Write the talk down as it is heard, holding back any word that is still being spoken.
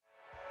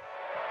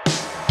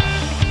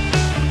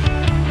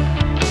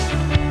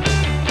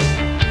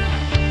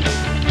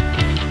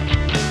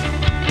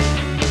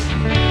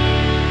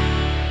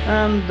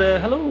And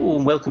hello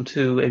and welcome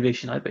to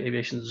Aviation Night by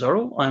Aviation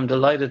Zorro. I'm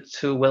delighted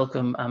to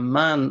welcome a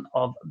man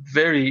of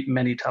very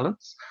many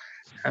talents,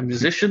 a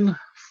musician,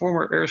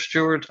 former air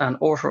steward, and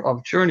author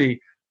of Journey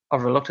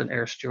of Reluctant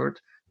Air Steward,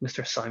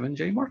 Mr. Simon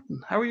J.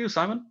 Martin. How are you,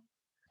 Simon?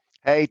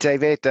 Hey,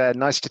 David.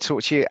 Nice to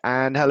talk to you,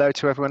 and hello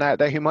to everyone out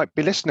there who might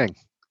be listening.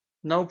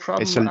 No It's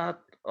problem a at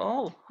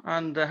all.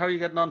 And how are you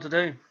getting on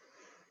today?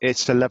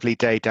 it's a lovely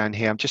day down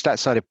here. I'm just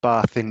outside of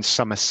Bath in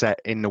Somerset,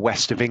 in the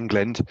west of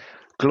England.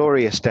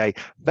 Glorious day.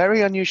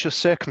 Very unusual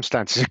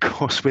circumstances, of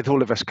course, with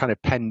all of us kind of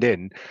penned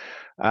in.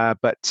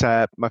 But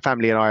my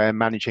family and I are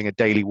managing a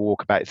daily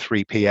walk about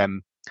 3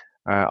 p.m.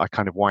 I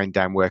kind of wind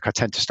down work. I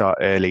tend to start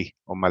early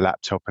on my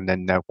laptop and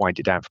then wind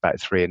it down for about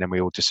 3, and then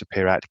we all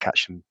disappear out to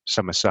catch some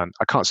summer sun.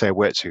 I can't say I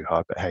work too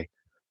hard, but hey.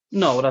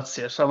 No, that's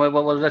it. So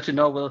we'll let you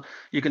know. Well,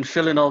 you can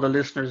fill in all the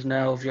listeners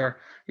now of your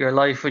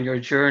life and your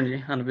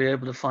journey, and be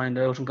able to find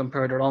out and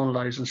compare their own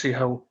lives and see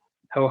how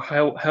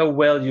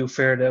well you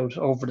fared out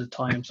over the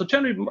time. So,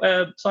 generally,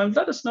 Simon,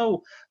 let us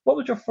know, what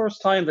was your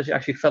first time that you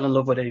actually fell in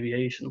love with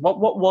aviation? What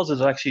was it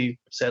that actually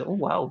said, "Oh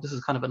wow, this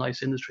is kind of a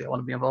nice industry. I want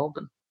to be involved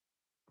in."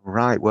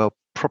 Right. Well,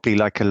 probably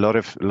like a lot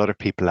of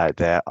people out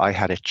there, I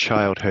had a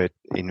childhood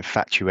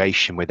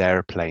infatuation with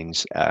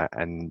airplanes,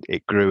 and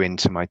it grew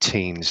into my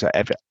teens.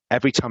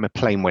 Every time a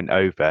plane went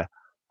over,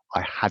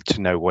 I had to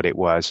know what it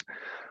was.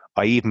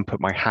 I even put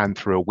my hand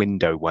through a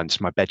window once,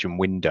 my bedroom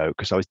window,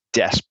 because I was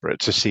desperate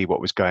to see what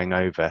was going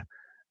over.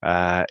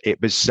 My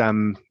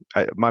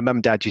mum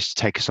and dad used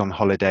to take us on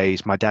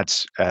holidays. My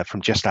dad's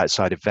from just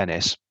outside of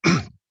Venice,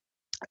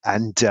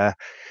 and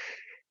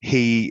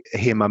he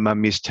and my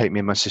mum used to take me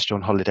and my sister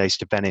on holidays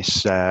to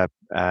Venice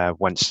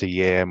once a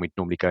year, and we'd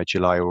normally go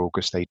July or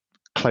August. They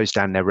closed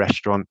down their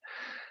restaurant,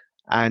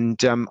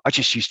 and I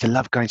just used to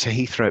love going to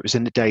Heathrow. It was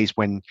in the days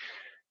when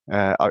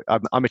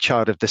I'm a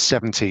child of the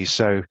 '70s,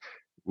 so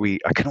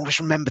I can always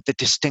remember the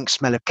distinct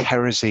smell of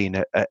kerosene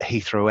at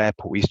Heathrow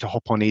Airport. We used to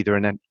hop on either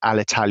an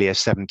Alitalia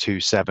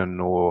 727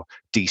 or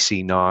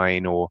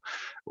DC-9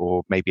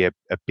 or maybe a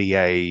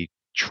BA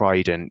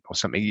Trident or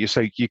something.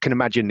 So you can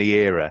imagine the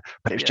era,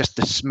 but it was just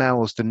Yes. the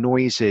smells, the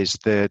noises,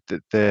 the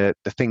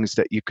things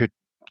that you could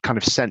kind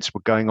of sense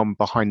were going on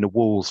behind the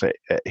walls at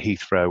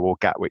Heathrow or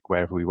Gatwick,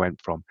 wherever we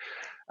went from.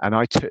 And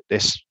I took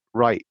this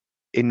right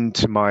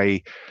into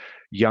my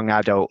young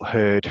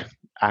adulthood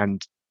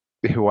and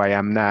who I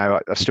am now.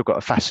 I've still got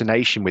a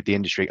fascination with the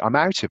industry. I'm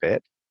out of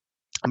it.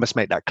 I must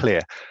make that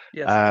clear.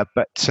 Yes.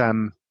 But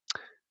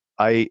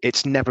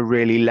it's never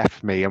really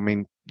left me. I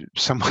mean,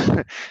 some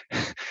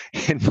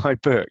in my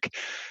book,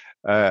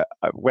 I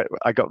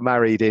got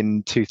married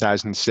in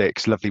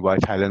 2006. Lovely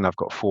wife Helen. I've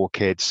got 4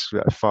 kids.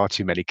 Far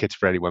too many kids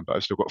for anyone, but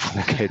I've still got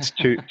 4 kids.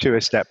 Two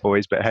are step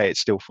boys, but hey, it's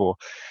still 4.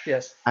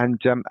 Yes.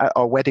 And at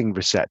our wedding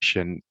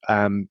reception,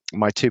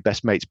 my 2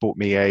 best mates bought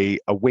me a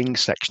wing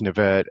section of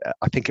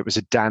I think it was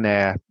a Dan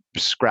Air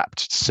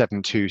scrapped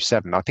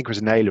 727. I think it was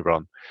an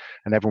aileron,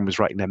 and everyone was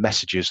writing their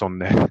messages on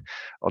the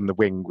on the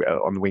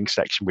wing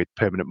section with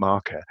permanent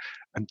marker.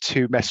 And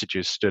 2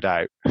 messages stood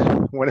out.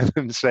 One of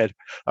them said,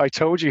 "I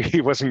told you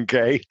he wasn't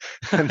gay,"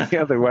 and the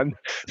other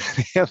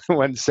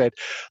one said,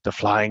 "The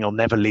flying will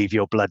never leave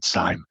your blood,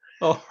 Simon."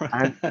 Oh,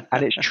 And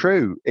it's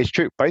true. It's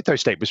true. Both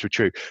those statements were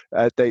true.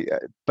 But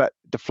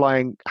the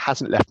flying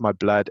hasn't left my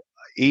blood,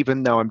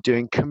 even though I'm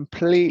doing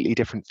completely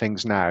different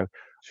things now.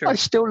 I sure.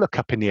 still look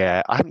up in the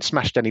air. I haven't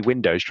smashed any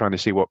windows trying to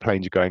see what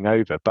planes are going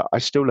over, but I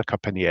still look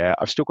up in the air.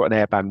 I've still got an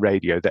airband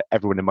radio that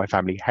everyone in my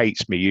family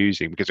hates me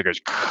using because it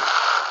goes.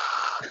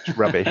 It's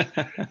rubbish.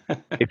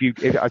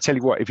 If I tell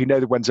you what, if you know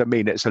the ones I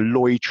mean, it's a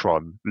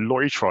Loitron.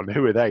 Loitron,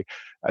 who are they?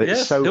 And it's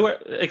Yes. so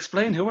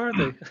Explain, who are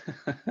they?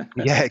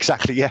 Yeah,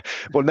 exactly. Yeah.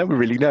 Well, no one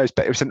really knows,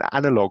 but it was an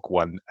analog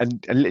one,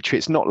 and literally,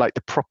 it's not like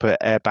the proper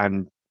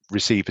airband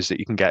receivers that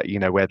you can get.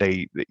 Where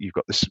that you've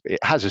got this. It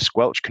has a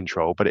squelch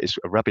control, but it's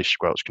a rubbish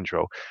squelch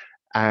control,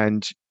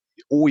 and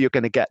all you're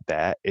going to get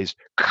there is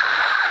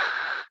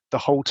the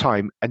whole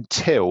time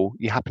until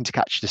you happen to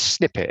catch the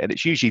snippet, and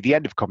it's usually the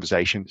end of a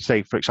conversation.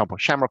 Say, for example,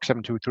 Shamrock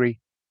 723,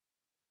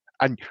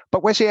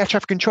 but where's the air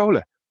traffic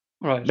controller?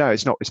 Right. No,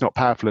 it's not. It's not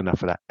powerful enough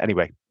for that.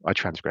 Anyway, I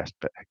transgressed,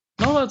 but.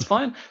 No, that's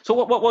fine. So,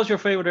 what was your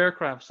favorite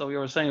aircraft? So, you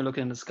were saying you're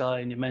looking in the sky,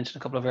 and you mentioned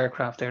a couple of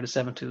aircraft there, the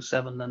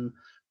 727. And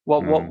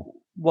what what Mm.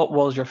 what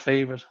was your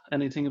favorite?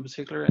 Anything in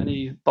particular?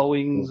 Any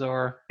Boeings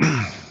or?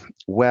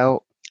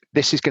 Well,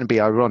 this is going to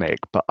be ironic,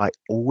 but I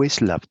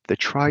always loved the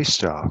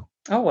TriStar.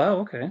 Oh wow,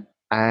 okay.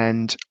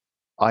 And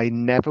I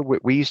never,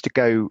 we used to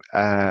go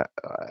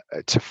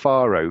to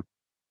Faro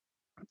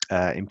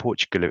in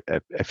Portugal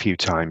a few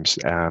times.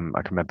 I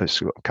can remember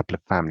sort of a couple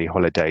of family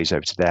holidays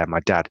over to there. My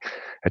dad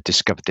had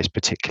discovered this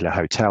particular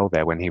hotel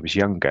there when he was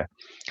younger.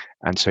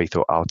 And so he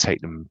thought, I'll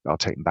take them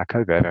back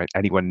over.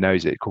 Anyone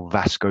knows it, called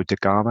Vasco da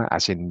Gama,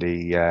 as in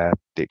the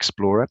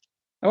Explorer.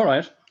 All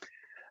right. We'll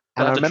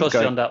And I have to remember trust you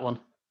going, on that one.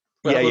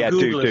 Well, we'll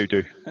Google it.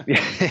 do.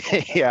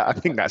 Yeah, I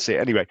think that's it.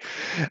 Anyway,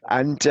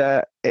 and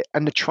the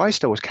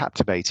TriStar was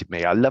captivated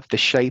me. I love the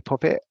shape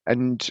of it,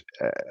 and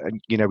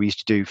we used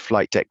to do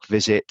flight deck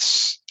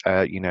visits.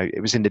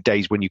 It was in the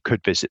days when you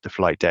could visit the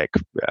flight deck,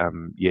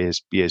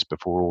 years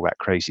before all that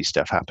crazy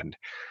stuff happened.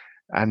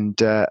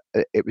 And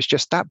it was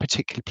just that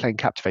particular plane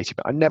captivated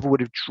me. I never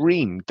would have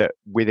dreamed that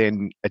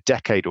within a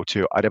decade or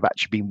two I'd have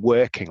actually been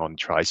working on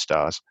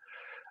TriStars.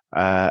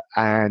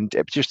 And it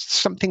was just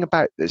something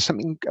about the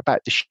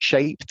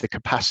shape, the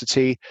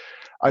capacity.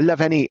 I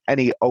love any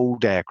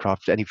old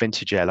aircraft, any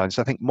vintage airlines.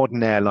 I think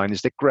modern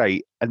airliners, they're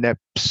great and they're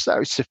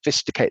so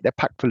sophisticated. They're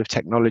packed full of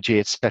technology,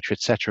 etc.,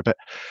 etc. But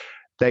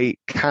they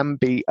can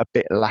be a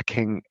bit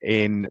lacking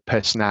in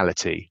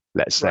personality.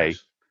 Let's say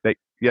they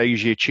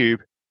use your tube.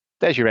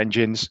 There's your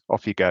engines.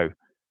 Off you go.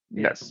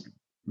 Yes.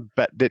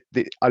 But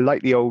I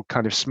like the old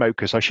kind of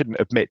smokers. I shouldn't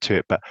admit to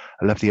it, but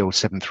I love the old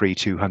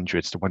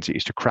 73200s, the ones that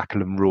used to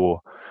crackle and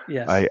roar.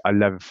 Yes. I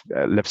love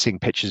seeing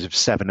pictures of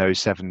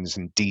 707s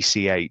and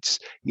DC8s.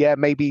 Yeah,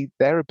 maybe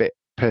they're a bit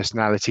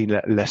personality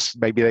less.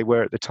 Maybe they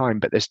were at the time,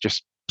 but there's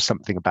just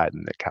something about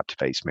them that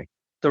captivates me.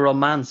 The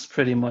romance,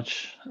 pretty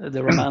much.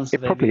 The romance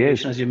of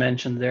aviation, as you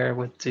mentioned there,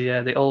 with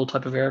the old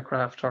type of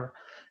aircraft, or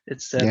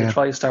it's the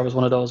TriStar was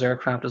one of those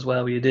aircraft as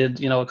well. Where you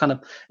did,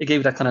 it gave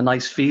you that kind of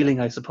nice feeling,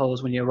 I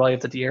suppose, when you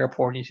arrived at the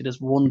airport and you see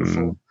this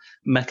wonderful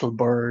metal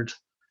bird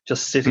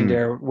just sitting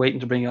there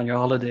waiting to bring you on your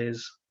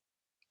holidays.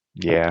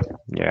 Yeah,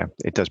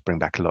 it does bring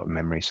back a lot of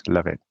memories.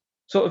 Love it.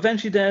 So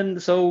eventually then,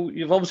 so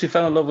you've obviously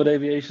fell in love with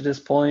aviation at this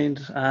point,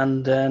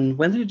 and then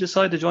when did you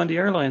decide to join the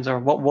airlines, or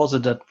what was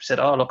it that you said,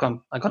 oh, look,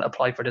 I'm going to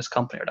apply for this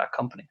company or that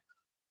company?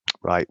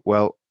 Right,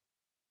 well,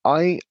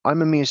 I'm a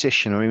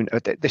musician. I mean,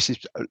 this is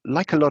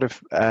like a lot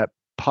of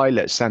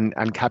pilots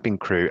and cabin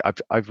crew.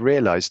 I've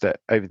realized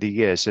that over the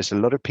years, there's a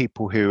lot of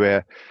people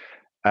who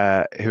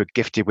are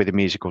gifted with a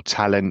musical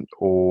talent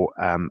or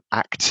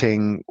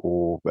acting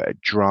or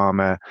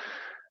drama,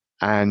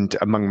 and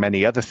among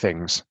many other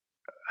things.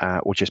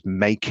 Or just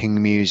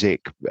making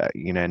music,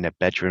 in their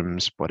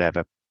bedrooms,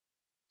 whatever.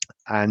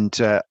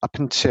 And up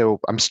until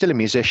I'm still a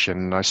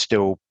musician, I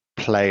still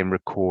play and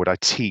record. I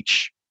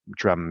teach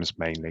drums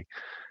mainly,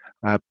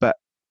 but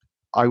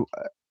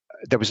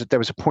there was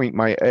a point in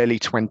my early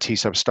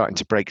 20s. I was starting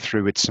to break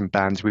through with some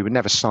bands. We were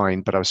never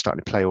signed, but I was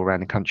starting to play all around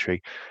the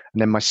country.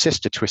 And then my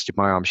sister twisted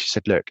my arm. She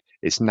said, "Look,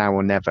 it's now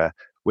or never.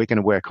 We're going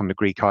to work on the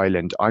Greek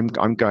island. I'm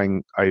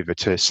going over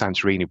to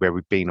Santorini, where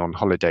we've been on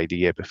holiday the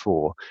year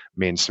before,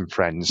 me and some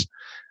friends."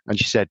 And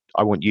she said,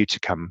 "I want you to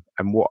come.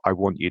 And what I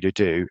want you to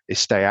do is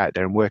stay out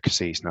there and work a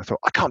season." I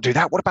thought, I can't do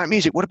that. What about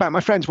music? What about my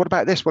friends? What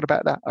about this? What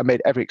about that? I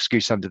made every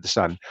excuse under the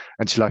sun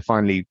until I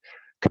finally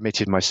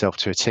committed myself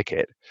to a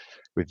ticket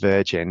with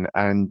Virgin,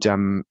 and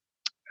I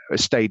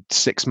stayed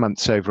 6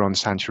 months over on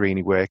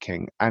Santorini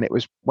working. And it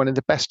was one of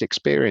the best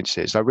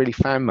experiences. I really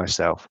found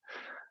myself.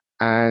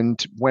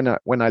 And when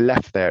I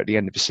left there at the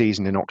end of the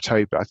season in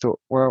October, I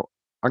thought, well,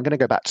 I'm going to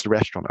go back to the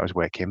restaurant I was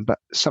working, but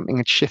something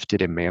had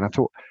shifted in me. And I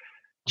thought,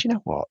 do you know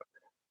what?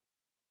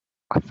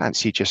 I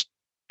fancy just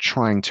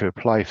trying to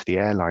apply for the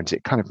airlines.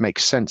 It kind of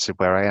makes sense of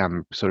where I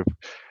am, sort of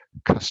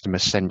customer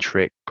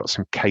centric, got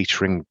some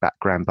catering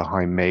background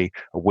behind me,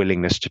 a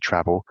willingness to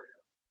travel.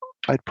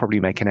 I'd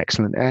probably make an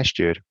excellent air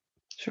steward.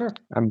 Sure.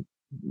 And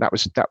that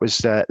was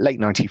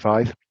late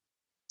 95.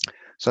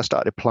 So I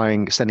started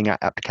applying, sending out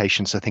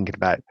applications. I thinking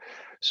about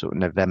sort of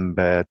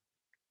November,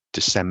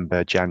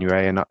 December,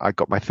 January, and I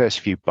got my first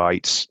few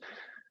bites.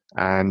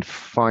 And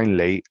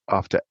finally,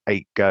 after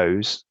 8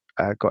 goes,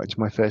 I got into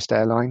my first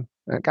airline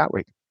at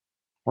Gatwick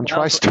on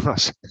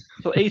TriStars.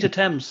 So 8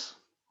 attempts.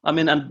 I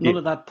mean, and none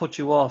of that put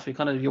you off.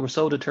 You were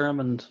so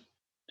determined,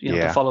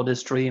 to follow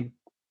this dream.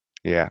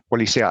 Yeah.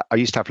 Well, you see, I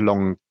used to have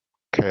long,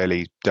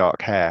 curly,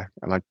 dark hair,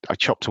 and I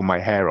chopped all my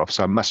hair off.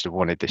 So I must have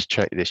wanted this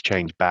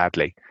change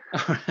badly.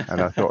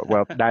 And I thought,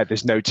 well, now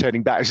there's no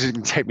turning back. It's going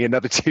to take me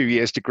another 2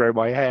 years to grow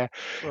my hair.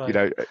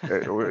 Right.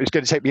 It's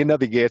going to take me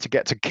another year to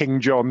get to King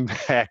John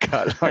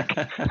haircut, like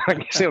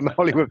you see on the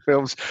Hollywood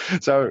films.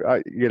 So,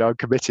 I'm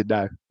committed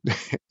now,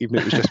 even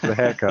if it was just for the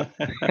haircut.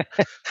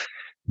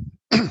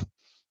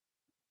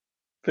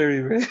 Very,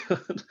 very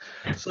good.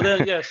 So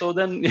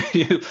then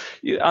you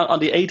on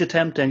the 8th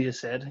attempt, then you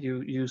said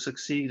you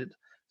succeeded.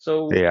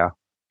 So just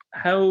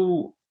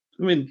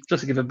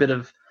to give a bit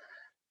of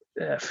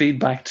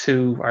feedback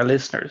to our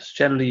listeners,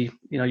 generally,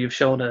 you've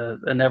shown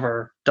a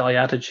never die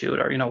attitude,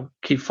 or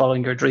keep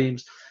following your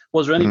dreams.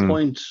 Was there any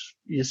point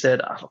you said,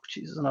 look,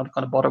 Jesus, I'm not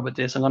going to bother with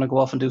this, I'm going to go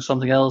off and do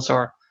something else,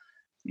 or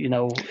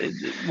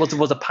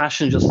was a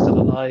passion just still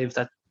alive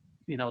that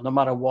no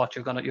matter what,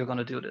 you're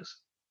gonna do this?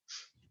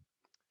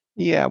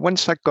 Yeah,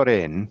 once I got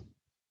in,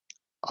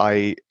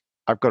 I've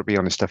got to be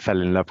honest, I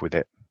fell in love with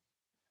it.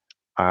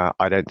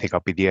 I don't think I'll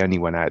be the only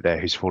one out there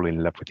who's fallen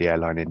in love with the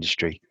airline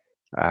industry.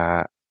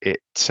 The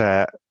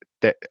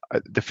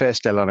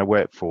first airline I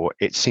worked for,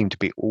 it seemed to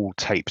be all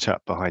taped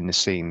up behind the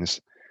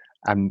scenes.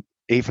 And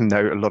even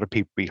though a lot of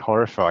people be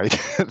horrified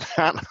at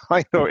that,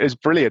 I thought it was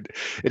brilliant.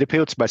 It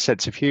appealed to my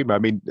sense of humor. I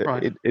mean,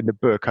 in the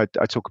book, I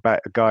talk about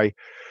a guy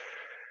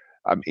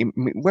I mean,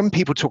 when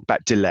people talk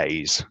about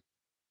delays,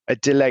 a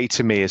delay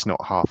to me is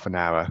not half an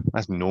hour.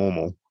 That's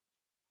normal.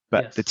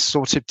 But the Yes.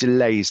 sort of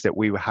delays that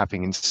we were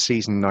having in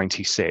season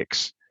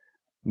 96,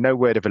 no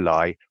word of a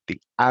lie, the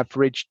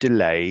average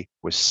delay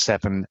was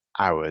 7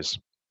 hours.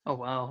 Oh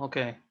wow.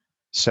 Okay.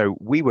 So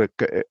we were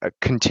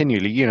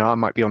continually, I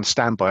might be on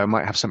standby. I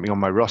might have something on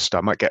my roster.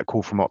 I might get a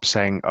call from ops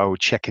saying, "Oh,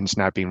 check-in's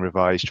now been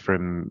revised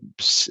from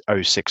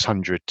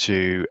 0600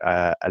 to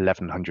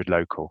 1100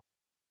 local."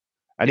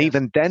 And Yes.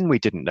 even then, we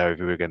didn't know if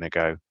we were going to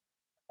go.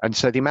 And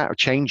so the amount of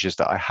changes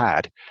that I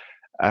had,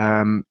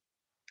 um,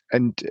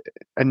 and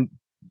and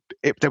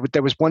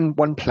there was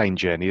one plane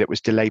journey that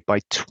was delayed by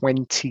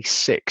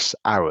 26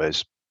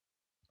 hours.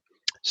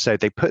 So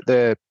they put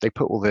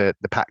all the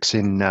packs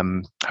in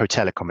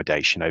hotel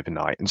accommodation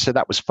overnight, and so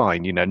that was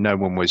fine. No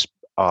one was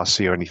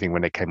RC or anything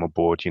when they came on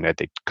board.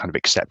 They kind of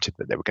accepted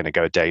that they were going to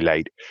go a day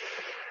late.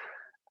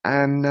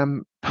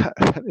 And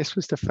this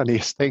was the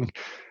funniest thing.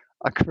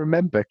 I can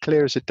remember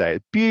clear as a day.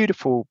 A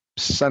beautiful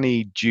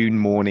sunny June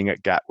morning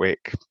at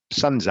Gatwick.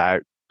 Sun's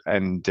out,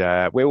 and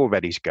we're all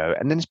ready to go.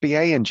 And then this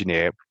BA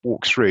engineer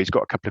walks through. He's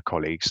got a couple of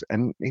colleagues,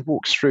 and he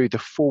walks through the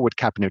forward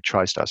cabin of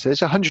TriStar. So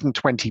there's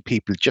 120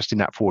 people just in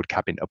that forward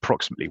cabin,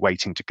 approximately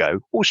waiting to go,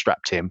 all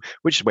strapped in.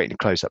 We're just waiting to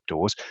close up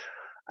doors.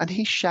 And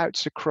he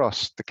shouts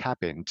across the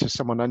cabin to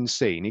someone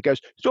unseen. He goes,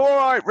 "It's all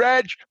right,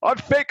 Reg.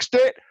 I've fixed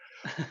it."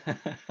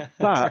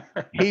 But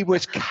he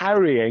was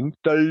carrying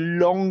the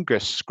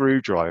longest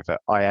screwdriver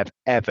I have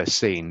ever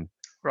seen.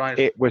 Right.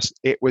 It was.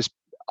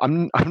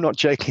 I'm not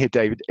joking here,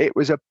 David. It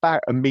was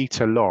about a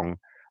meter long,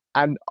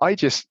 and I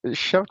just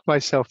shoved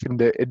myself in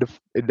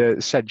the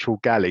central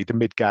galley, the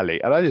mid galley,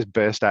 and I just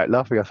burst out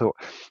laughing. I thought,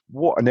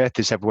 what on earth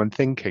is everyone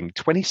thinking?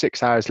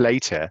 26 hours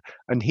later,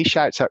 and he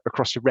shouts out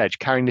across the reg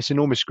carrying this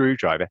enormous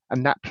screwdriver,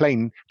 and that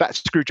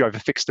screwdriver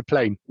fixed the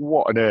plane.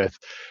 What on earth?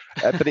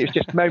 But it was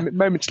just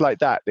moments like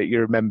that you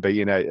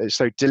remember.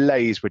 So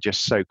delays were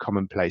just so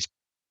commonplace.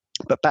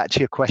 But back to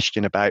your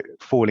question about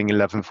falling in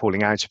love and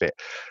falling out of it,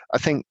 I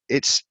think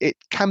it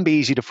can be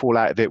easy to fall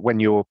out of it when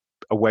you're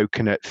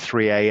awoken at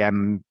 3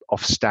 a.m.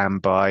 off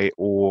standby,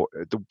 or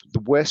the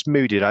worst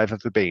mooded I've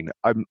ever been.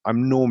 I'm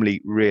normally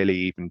really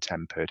even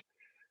tempered.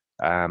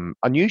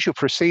 Unusual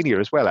for a senior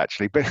as well,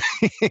 actually, but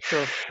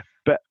Sure.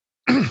 but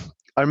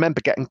I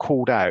remember getting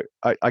called out.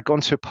 I'd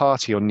gone to a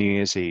party on New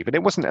Year's Eve, and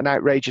it wasn't an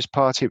outrageous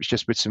party. It was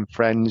just with some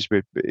friends.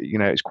 It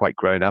was quite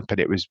grown up, and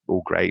it was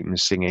all great, and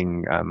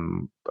singing,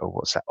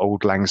 what's that,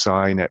 Old Lang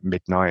Syne at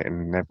midnight,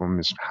 and everyone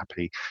was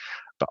happy.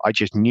 But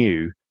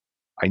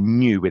I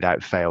knew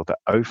without fail that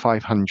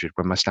 0500,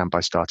 when my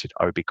standby started,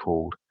 I would be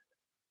called.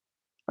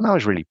 And I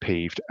was really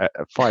peeved at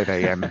 5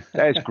 a.m.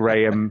 There's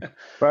Graham.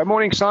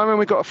 Morning, Simon.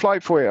 We got a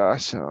flight for you. I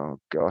said, "Oh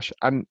gosh!"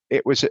 And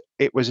it was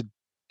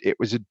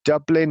a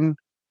Dublin,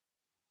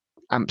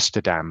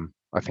 Amsterdam,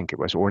 I think it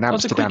was, or an Oh,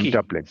 it's a Amsterdam, quickie.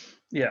 Dublin.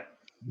 Yeah.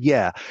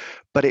 Yeah,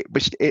 but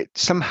it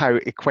somehow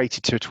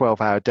equated to a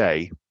 12-hour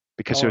day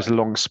because All there was a right.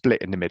 long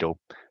split in the middle.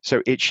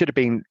 So it should have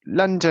been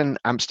London,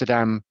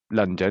 Amsterdam,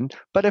 London.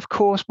 But of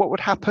course, what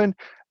would happen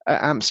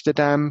at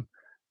Amsterdam?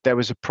 There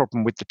was a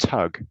problem with the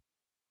tug,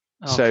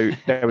 so Okay.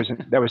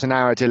 there was an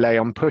hour delay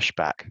on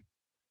pushback.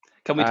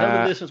 Can we tell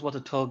the Uh, listeners what a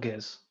tug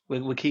is?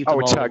 We'll keep oh,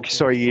 them a all tug. updated.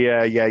 Sorry,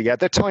 yeah.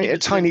 They're tiny, Keep a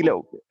it tiny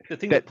simple. little. The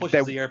thing They're, that pushes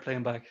they're the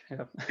airplane back.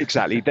 Yeah.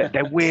 Exactly. They're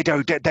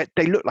weirdo.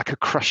 They look like a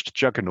crushed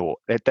juggernaut.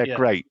 They're Yeah.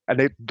 great. And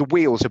the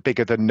wheels are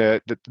bigger than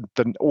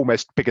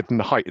almost bigger than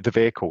the height of the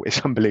vehicle. It's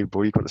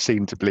unbelievable. You've got to see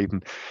them to believe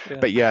them. Yeah.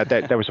 But yeah,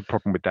 there was a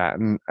problem with that.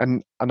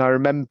 And I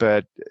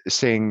remember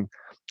seeing,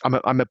 I'm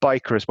a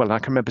biker as well. And I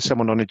can remember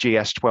someone on a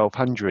GS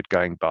 1200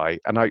 going by,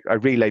 and I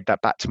relayed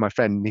that back to my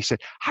friend, and he said,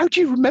 "How do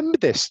you remember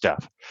this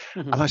stuff?"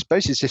 And Mhm. I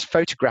suppose it's this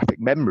photographic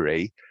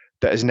memory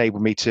that has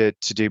enabled me to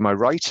do my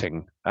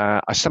writing.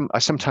 I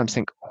sometimes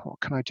think, oh, what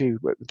can I do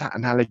with that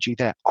analogy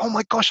there? Oh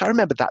my gosh, I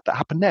remember that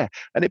happened there,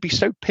 and it'd be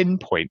so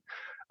pinpoint.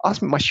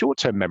 Ask me, my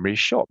short-term memory is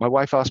shot. My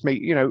wife asked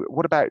me,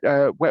 what about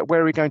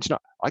where are we going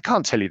tonight? I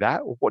can't tell you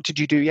that. What did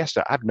you do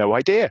yesterday? I have no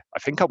idea. I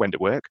think I went to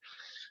work,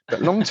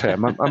 but long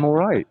term, I'm all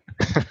right.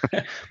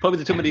 Probably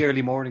the too many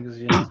early mornings,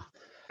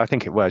 I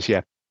think it was,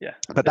 yeah. Yeah,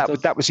 But it that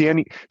does. that was the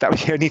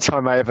only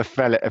time I ever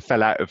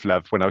fell out of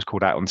love, when I was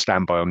called out on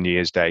standby on New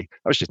Year's Day.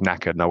 I was just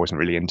knackered and I wasn't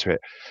really into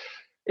it.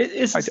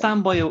 Is a I,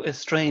 standby a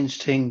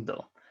strange thing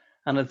though?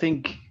 And I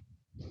think,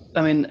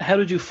 I mean, how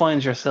did you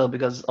find yourself?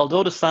 Because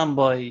although the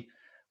standby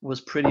was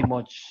pretty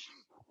much,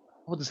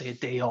 I wouldn't say a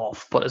day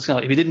off, but it's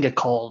if you didn't get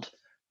called,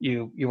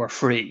 you were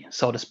free,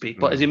 so to speak.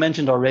 But as mm. you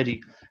mentioned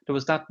already, there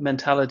was that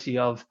mentality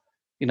of,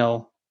 you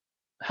know,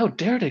 how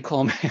dare they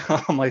call me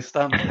on my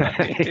standby?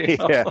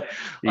 Yeah, I'm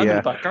in the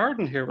yeah, back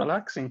garden here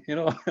relaxing.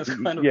 It's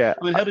kind of. yeah.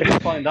 I mean, how did you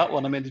find that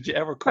one? I mean, did you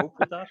ever cope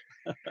with that?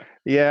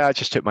 Yeah, I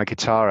just took my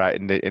guitar out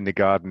in the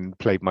garden,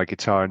 played my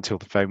guitar until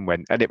the phone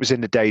went, and it was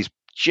in the days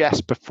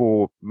just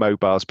before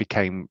mobiles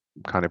became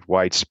kind of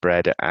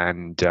widespread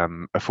and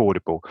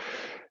affordable.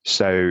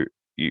 So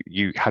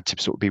you had to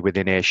sort of be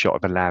within earshot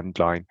of a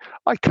landline.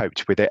 I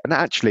coped with it, and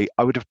actually,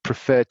 I would have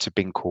preferred to have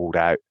been called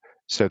out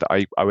so that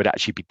I would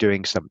actually be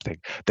doing something.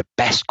 The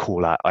best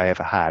call out I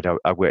ever had,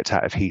 I worked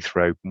out of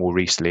Heathrow more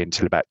recently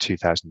until about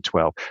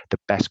 2012. The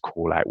best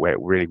call out where it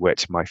really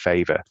worked in my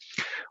favour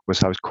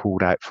was I was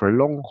called out for a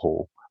long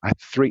haul. I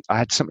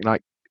had something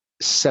like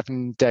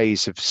 7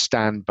 days of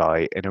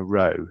standby in a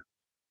row.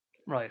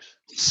 Right.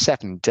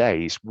 7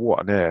 days. What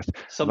on earth? And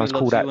I Somebody was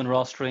loves called out. you and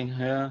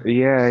rostering.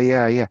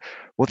 Yeah. Yeah.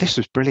 Well, this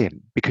was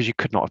brilliant because you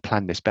could not have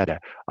planned this better.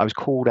 I was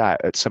called out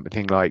at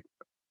something like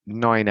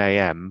 9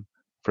 a.m.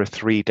 for a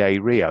 3-day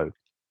Rio.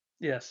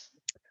 Yes.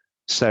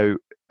 So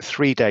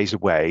 3 days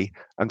away,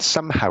 and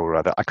somehow or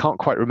other, I can't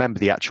quite remember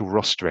the actual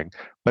rostering,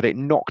 but it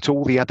knocked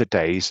all the other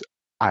days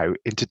out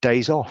into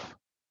days off.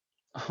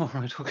 All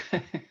right.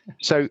 Okay.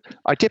 So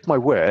I did my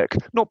work,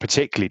 not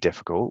particularly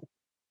difficult,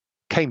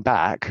 came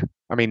back.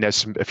 I mean,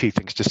 there's a few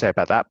things to say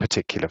about that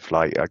particular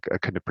flight. I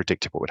couldn't have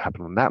predicted what would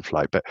happen on that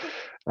flight, but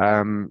That's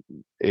for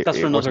it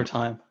another wasn't.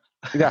 time.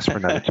 That's for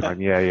another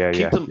time. Yeah.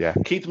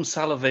 Keep them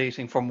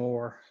salivating for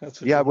more.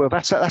 That's what Yeah, you well,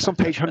 want. that's on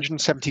page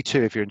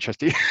 172 if you're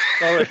interested,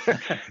 All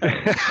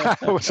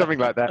right. or something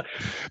like that.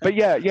 But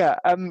yeah.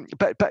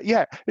 But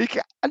yeah,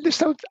 and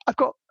so I've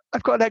got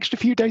an extra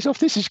few days off.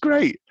 This is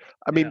great.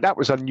 I mean, that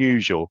was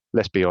unusual.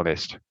 Let's be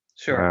honest.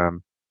 Sure.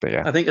 But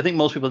yeah, I think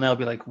most people now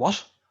be like,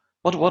 what?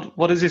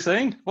 What is he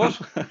saying? What?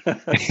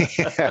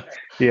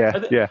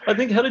 yeah. I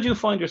think. How did you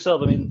find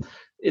yourself? I mean,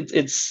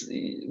 it's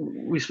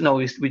we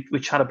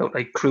chat about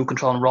like crew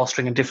control and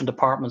rostering in different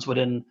departments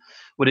within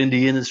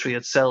the industry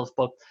itself.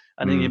 But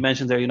I think you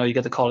mentioned there, you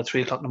get the call at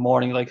 3 o'clock in the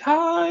morning, like,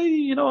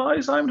 hi, hi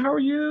Simon, how are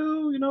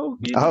you? You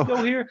need to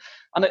go here.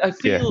 And I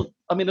feel,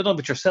 I mean, I don't know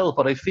about yourself,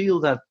 but I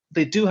feel that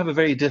they do have a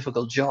very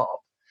difficult job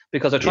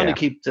because they're trying to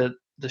keep the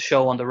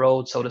show on the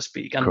road, so to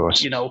speak. And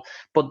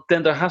but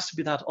then there has to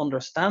be that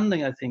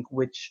understanding, I think,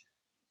 which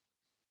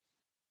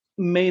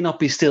may not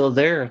be still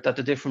there, that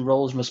the different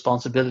roles and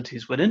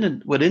responsibilities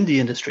within the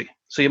industry.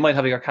 So you might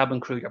have your cabin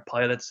crew, your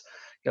pilots,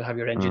 you'll have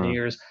your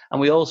engineers,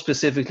 and we all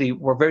specifically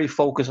were very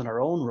focused on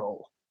our own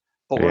role,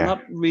 but we're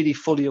not really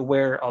fully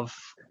aware of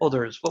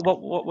others.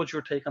 What would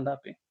your take on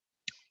that be?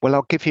 Well,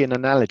 I'll give you an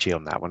analogy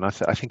on that one. I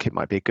think it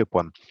might be a good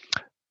one.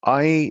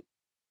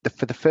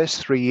 For the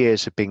first 3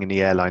 years of being in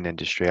the airline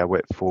industry, I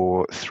worked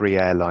for 3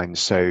 airlines.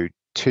 So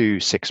 2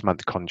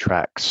 6-month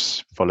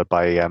contracts, followed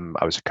by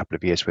I was a couple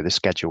of years with a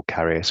scheduled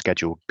carrier,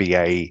 scheduled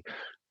BA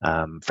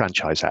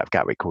franchise out of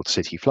Gatwick called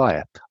City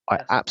Flyer. I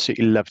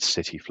absolutely loved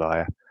City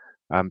Flyer.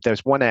 There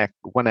was one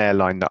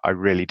airline that I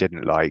really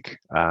didn't like,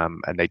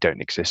 and they don't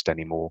exist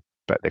anymore,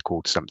 but they're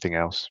called something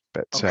else.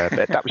 But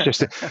that was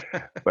just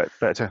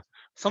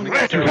something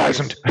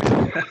 2000.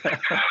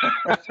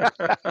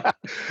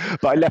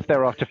 But I left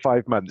there after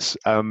 5 months.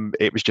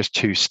 It was just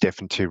too stiff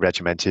and too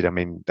regimented. I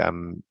mean,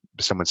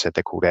 someone said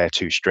they're called Air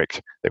Too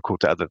Strict. They're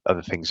called other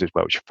things as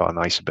well, which are far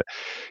nicer. But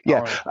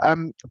yeah,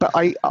 but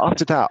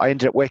after that, I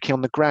ended up working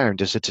on the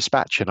ground as a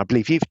dispatcher, and I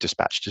believe you've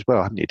dispatched as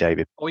well, haven't you,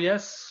 David? Oh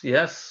yes.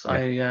 Yeah.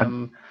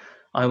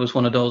 I was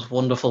one of those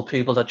wonderful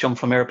people that jumped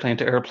from airplane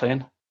to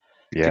airplane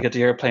to get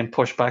the airplane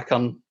pushed back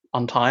on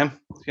time.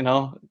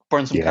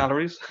 Burn some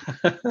calories.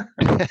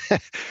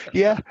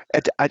 Yeah,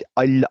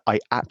 I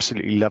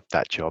absolutely loved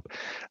that job,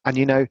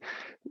 and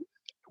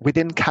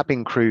within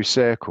cabin crew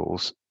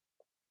circles,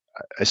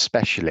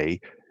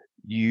 especially,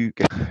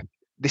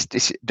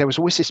 there was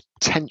always this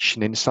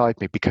tension inside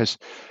me because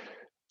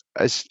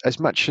as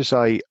much as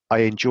I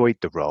enjoyed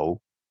the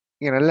role,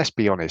 let's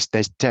be honest,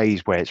 there's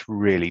days where it's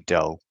really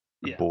dull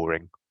and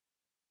boring.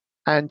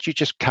 And you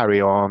just carry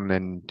on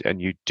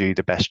and you do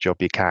the best job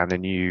you can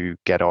and you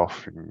get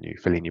off and you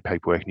fill in your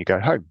paperwork and you go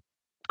home.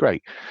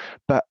 Great.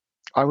 But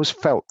I always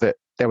felt that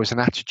there was an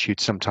attitude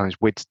sometimes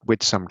with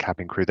some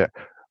cabin crew that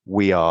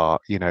we are,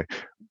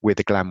 we're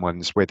the glam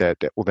ones, although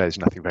there's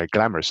nothing very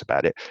glamorous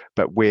about it,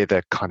 but we're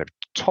the kind of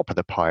top of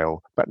the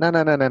pile. But no,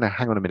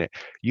 hang on a minute.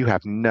 You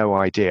have no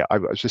idea. I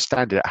was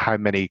astounded at how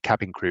many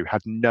cabin crew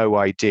had no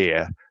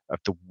idea of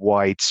the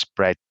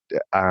widespread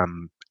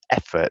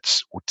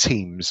efforts or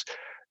teams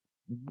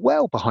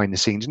well behind the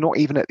scenes, not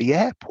even at the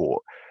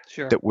airport,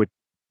 that would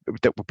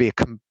be a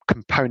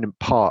component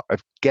part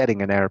of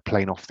getting an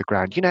airplane off the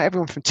ground.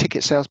 Everyone from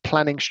ticket sales,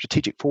 planning,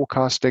 strategic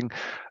forecasting,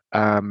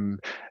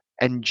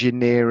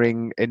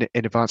 engineering in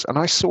advance. And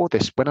I saw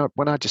this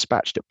when I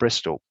dispatched at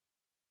Bristol.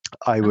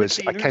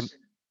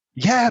 The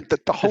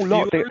whole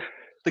lot.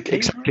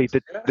 Exactly.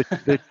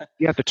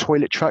 The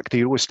toilet truck.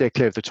 You always steer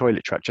clear of the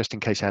toilet truck just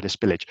in case it had a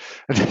spillage.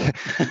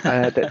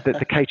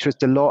 The caterers,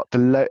 the lot,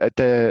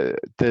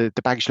 the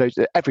baggage loads,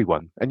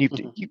 everyone. And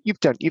you've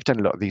done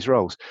a lot of these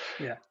roles.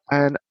 Yeah.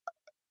 And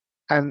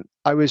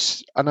I've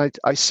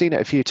seen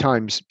it a few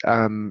times.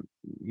 From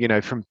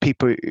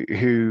people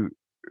who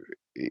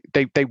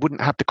they wouldn't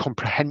have the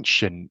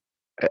comprehension,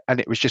 and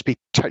it was just be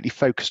totally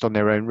focused on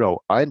their own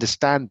role. I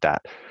understand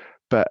that,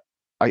 but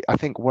I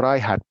think what I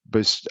had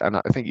was, and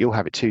I think you'll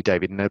have it too,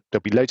 David, and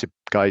there'll be loads of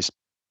guys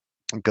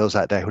and girls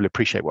out there who'll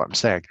appreciate what I'm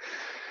saying.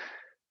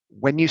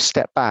 When you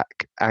step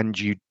back and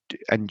you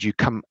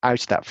come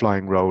out of that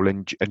flying role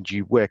and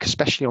you work,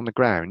 especially on the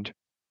ground,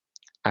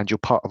 and you're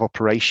part of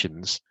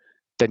operations,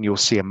 then you'll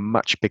see a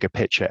much bigger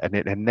picture, and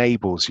it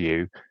enables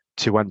you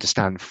to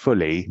understand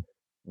fully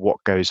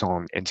what goes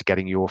on into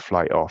getting your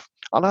flight off.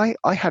 And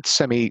I had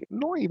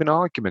not even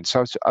arguments. I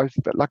was,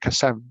 like I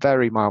said,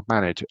 very mild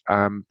mannered.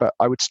 But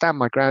I would stand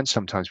my ground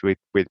sometimes with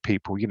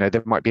people. You know,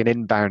 there might be an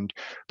inbound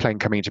plane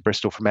coming into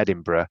Bristol from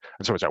Edinburgh,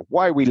 and someone's like,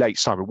 "Why are we late,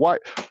 Simon?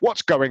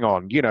 What's going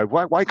on? You know,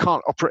 why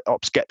can't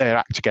ops get their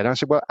act together?" I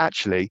said, "Well,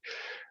 actually,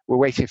 we're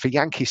waiting for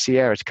Yankee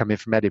Sierra to come in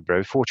from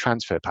Edinburgh, 4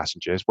 transfer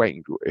passengers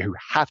waiting who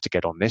have to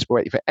get on this. We're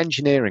waiting for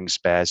engineering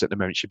spares at the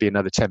moment. Should be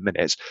another 10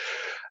 minutes,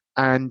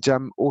 and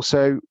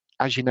also,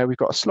 as you know, we've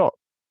got a slot."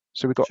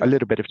 So we've got a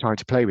little bit of time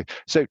to play with.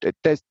 So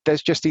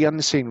there's just the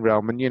unseen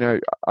realm. And, you know,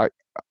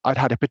 I'd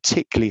had a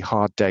particularly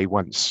hard day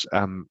once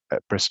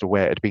at Bristol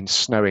where it had been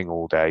snowing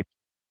all day.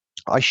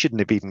 I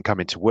shouldn't have even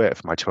come into work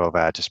for my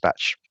 12-hour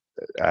dispatch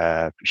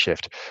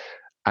shift.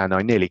 And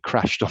I nearly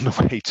crashed on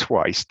the way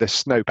twice. The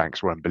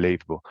snowbanks were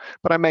unbelievable.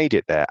 But I made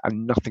it there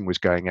and nothing was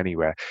going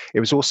anywhere.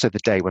 It was also the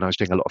day when I was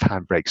doing a lot of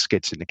handbrake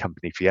skids in the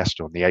company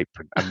Fiesta on the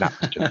apron. And that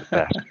was just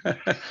the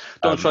best.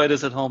 Don't try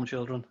this at home,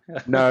 children.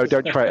 No,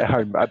 don't try it at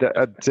home.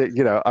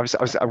 You know,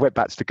 I went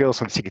back to the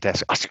girls on the ticket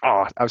desk.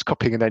 I was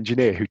copying an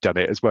engineer who'd done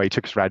it as well. He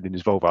took us around in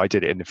his Volvo. I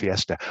did it in the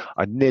Fiesta.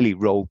 I nearly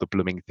rolled the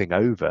blooming thing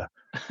over.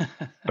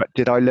 But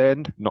did I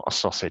learn? Not a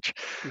sausage.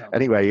 No.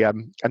 Anyway,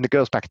 and the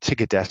girls back at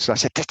ticket desk, I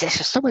said, "This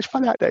is so much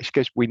fun out there." She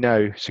goes, "We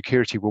know.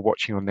 Security were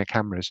watching on their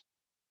cameras."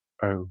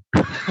 Oh.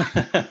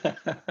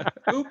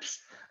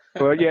 Oops.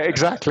 Well, yeah,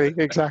 exactly.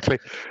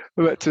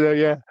 But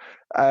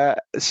yeah.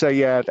 So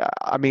yeah,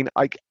 I mean,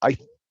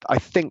 I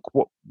think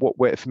what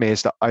worked for me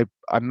is that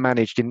I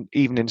managed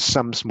even in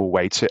some small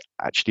way to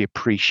actually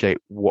appreciate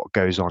what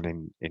goes on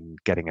in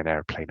getting an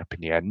airplane up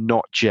in the air,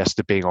 not just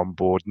the being on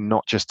board,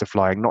 not just the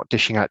flying, not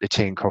dishing out the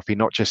tea and coffee,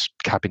 not just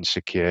cabin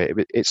secure.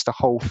 It's the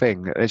whole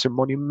thing. There's a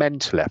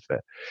monumental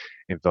effort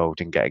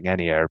involved in getting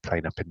any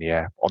airplane up in the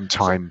air on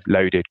time,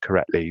 loaded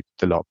correctly,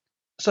 the lot.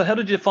 So how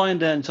did you find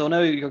then? So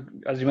now,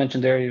 as you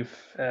mentioned there, you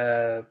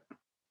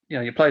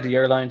applied to the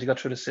airlines, you got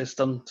through the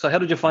system. So how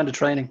did you find the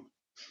training?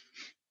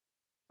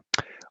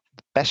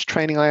 Best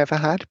training I ever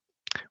had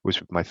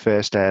was with my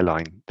first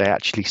airline. They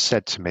actually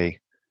said to me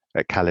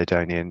at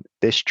Caledonian,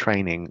 "This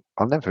training,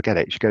 I'll never forget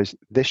it." She goes,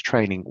 "This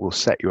training will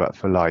set you up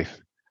for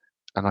life."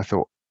 And I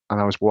thought, and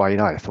I was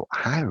wide-eyed. I thought,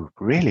 how?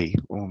 Really?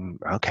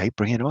 Okay,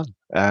 bring it on.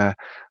 Well,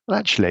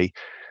 actually,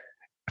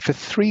 for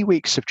 3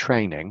 weeks of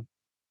training,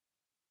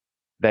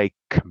 they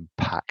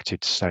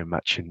compacted so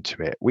much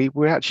into it. We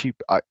were actually,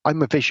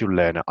 I'm a visual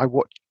learner.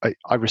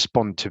 I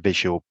respond to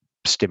visual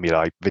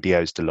stimuli,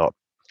 videos a lot.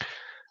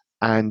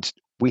 And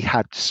we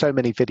had so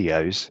many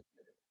videos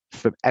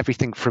from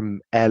everything from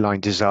airline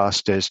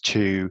disasters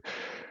to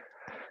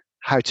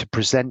how to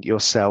present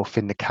yourself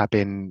in the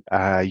cabin,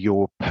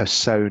 your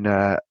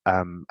persona,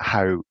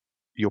 how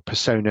your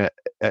persona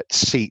at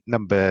seat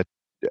number,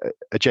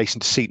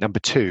 adjacent to seat number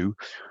 2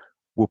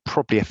 will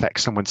probably affect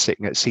someone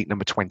sitting at seat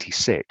number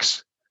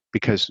 26.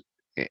 Because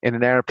in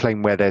an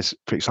airplane where there's,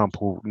 for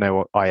example,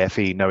 no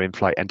IFE, no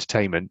in-flight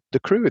entertainment, the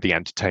crew are the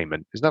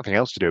entertainment. There's nothing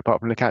else to do apart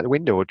from look out the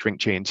window or drink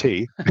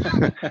G&T.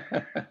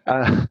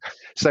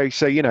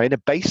 So you know, in a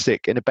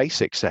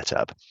basic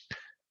setup,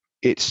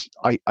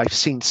 I've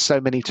seen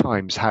so many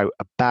times how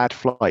a bad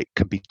flight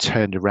can be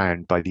turned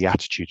around by the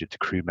attitude of the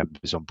crew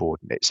members on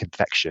board, and it's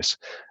infectious,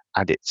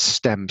 and it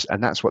stems,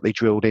 and that's what they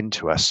drilled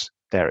into us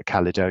there at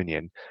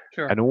Caledonian.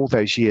 Sure. And all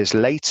those years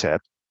later,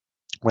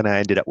 when I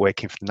ended up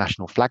working for the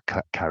National Flag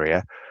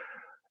Carrier,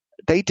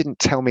 they didn't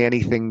tell me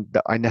anything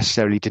that I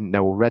necessarily didn't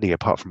know already,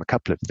 apart from a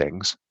couple of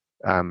things,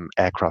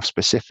 aircraft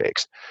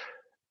specifics.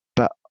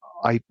 But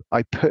I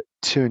put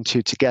 2 and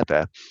 2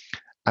 together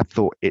and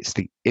thought it's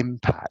the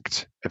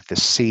impact of the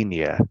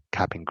senior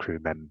cabin crew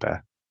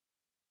member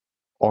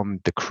on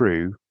the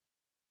crew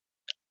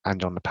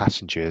and on the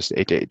passengers.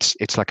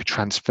 It's like a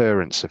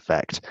transference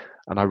effect.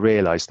 And I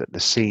realized that the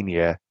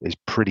senior is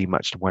pretty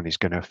much the one who's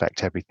going to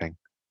affect everything.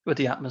 With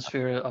the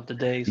atmosphere of the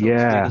day, so to speak,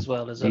 as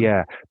well, is it?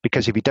 Yeah,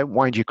 because if you don't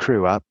wind your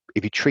crew up,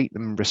 if you treat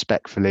them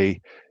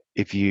respectfully,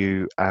 if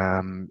you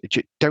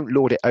don't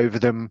lord it over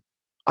them.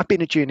 I've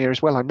been a junior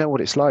as well. I know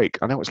what it's like.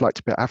 I know what it's like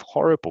to have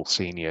horrible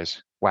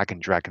seniors, wagon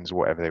dragons, or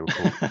whatever they were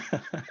called.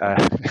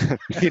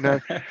 You know,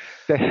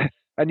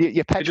 and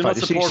you're petrified. Did you not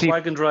support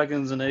wagon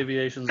dragons and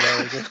aviations?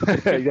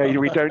 Yeah,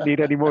 we don't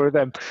need any more of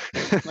them.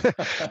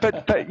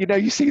 but you know,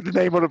 you see the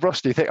name on a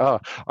roster, you think, "Oh,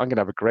 I'm going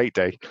to have a great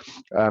day."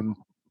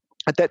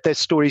 There's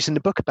stories in the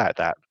book about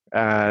that.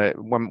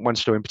 One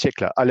story in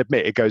particular, I'll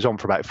admit it goes on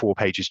for about 4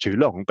 pages too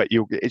long, but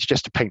it's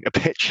just to paint a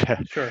picture.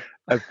 Sure.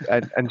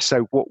 And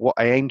so what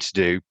I aim to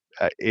do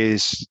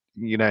is,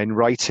 you know, in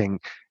writing,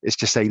 is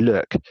to say,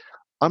 look,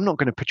 I'm not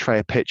going to portray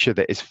a picture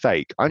that is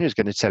fake. I'm just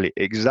going to tell you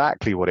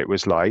exactly what it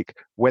was like,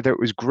 whether it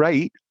was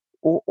great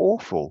or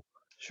awful.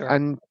 Sure.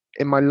 And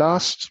in my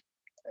last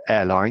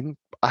airline,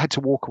 I had to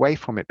walk away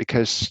from it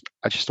because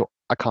I just thought,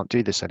 I can't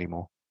do this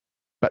anymore.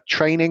 But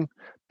training,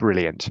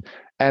 brilliant.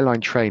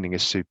 Airline training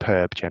is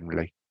superb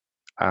generally.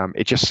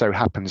 It just so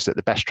happens that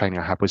the best training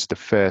I had was the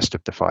first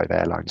of the 5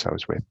 airlines I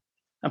was with.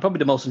 and probably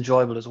the most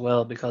enjoyable as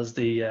well, because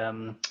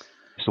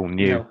It's all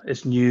new.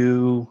 it's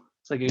new.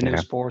 It's like your new Yeah.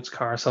 sports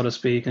car, so to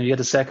speak. And you get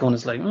the second one,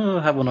 it's like, oh,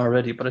 I have one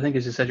already. But I think,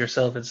 as you said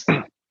yourself, it's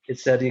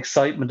the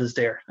excitement is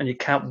there, and you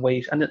can't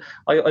wait. And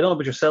I don't know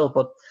about yourself,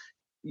 but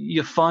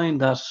you find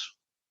that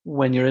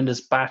when you're in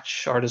this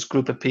batch or this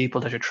group of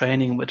people that you're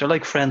training with, they're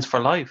like friends for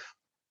life.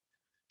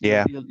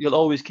 Yeah. You'll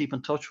always keep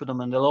in touch with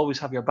them, and they'll always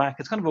have your back.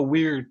 It's kind of a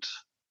weird.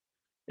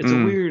 It's a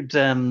Mm.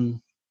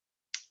 weird.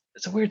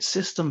 It's a weird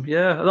system.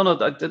 Yeah, I don't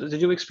know.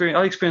 Did you experience?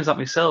 I experienced that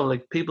myself.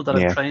 Like people that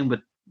I've Yeah. trained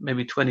with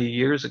maybe 20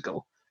 years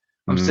ago,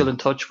 I'm Mm. still in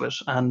touch with,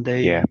 and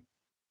Yeah.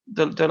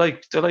 they're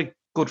like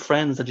good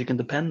friends that you can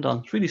depend on.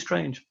 It's really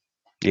strange.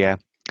 Yeah.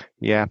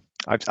 Yeah.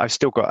 I've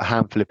still got a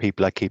handful of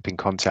people I keep in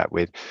contact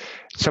with.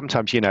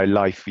 Sometimes,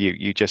 life,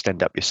 you just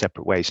end up your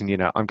separate ways. And,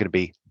 I'm going to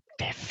be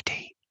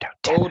 50. Don't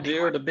tell anyone.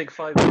 Dear, the big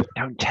 5.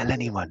 Don't tell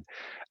anyone.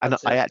 And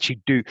That's I it.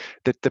 actually do.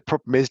 The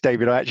problem is,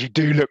 David, I actually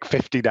do look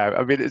 50 now.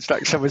 I mean, it's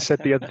like someone said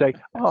the other day,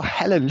 "Oh,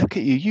 Helen, look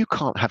at you. You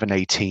can't have an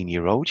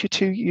 18-year-old. You're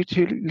too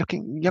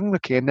young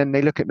looking." And then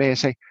they look at me and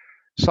say,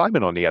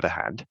 "Simon, on the other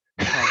hand."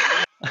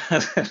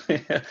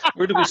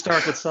 Where do we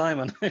start with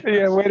Simon?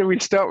 Yeah, where do we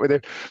start with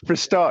it? For a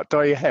start,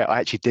 dye your hair. I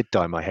actually did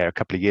dye my hair a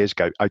couple of years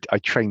ago. I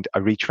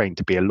retrained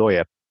to be a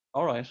lawyer.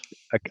 All right.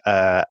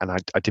 And I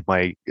did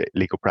my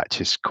legal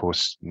practice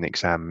course and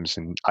exams,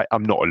 and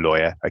I'm not a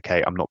lawyer.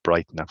 Okay, I'm not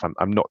bright enough.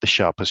 I'm not the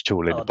sharpest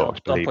tool in the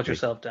box. Don't put me.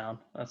 yourself down.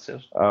 That's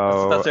it.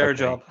 Oh, that's their okay.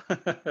 job.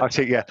 I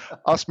think, yeah.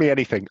 Ask me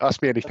anything.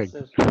 Ask me anything.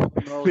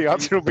 No, the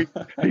answer will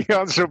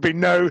be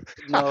no.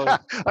 No.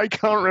 I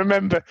can't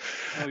remember.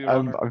 Oh, Your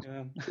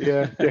Honor.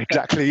 Yeah,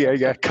 exactly.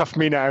 Yeah. Cuff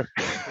me now.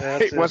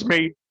 It was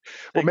me.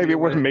 Well, maybe it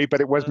wasn't me,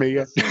 but it was me.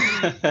 Yeah.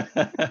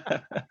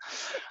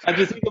 And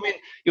do you think? I mean,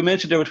 you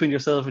mentioned there between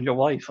yourself and your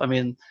wife. I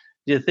mean,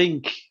 do you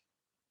think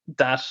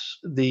that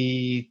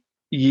the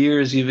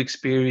years you've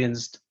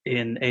experienced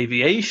in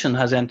aviation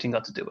has anything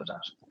got to do with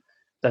that?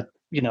 That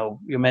you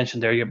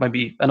mentioned there, you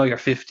maybe, I know you're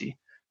 50,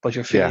 but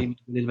you're feeling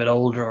a little bit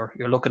older, or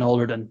you're looking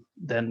older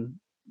than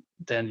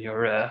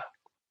your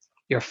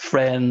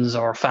friends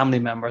or family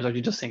members, or do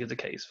you just think it's the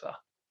case?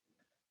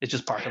 It's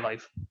just part of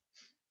life.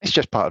 It's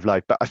just part of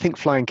life, but I think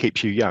flying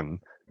keeps you young.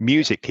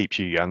 Music keeps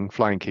you young.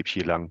 Flying keeps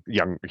you young.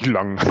 Yeah,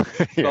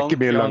 give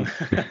me a lung.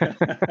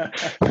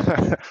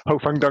 Ho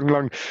fung dung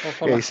lung.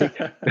 Yeah, you see.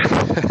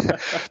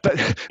 But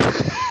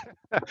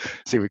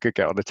see, we could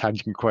get on a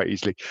tangent quite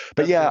easily.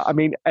 But yeah, I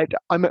mean, Ed,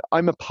 I'm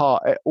a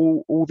part.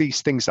 All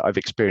these things that I've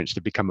experienced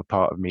have become a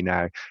part of me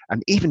now.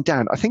 And even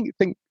Dan, I think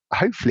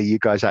hopefully you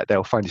guys out there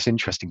will find this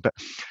interesting. But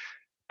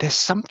there's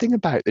something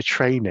about the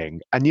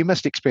training, and you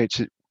must experience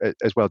it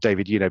as well,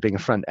 David, being a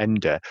front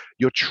ender.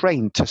 You're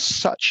trained to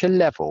such a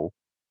level,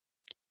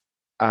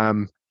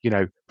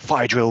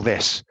 fire drill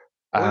this,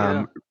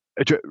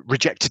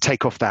 reject to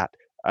take off that,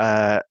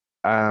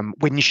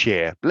 wind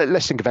shear.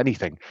 Let's think of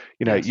anything,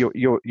 Yes.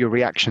 your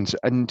reactions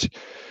and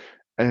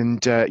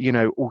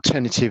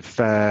alternative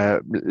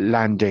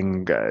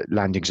landing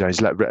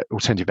zones,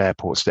 alternative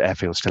airports, the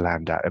airfields to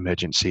land at,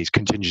 emergencies,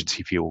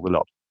 contingency fuel, the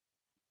lot.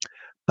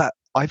 But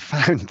I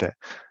found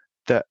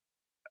that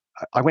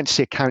I went to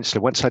see a counsellor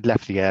once I'd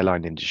left the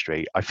airline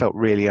industry. I felt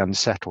really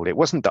unsettled. It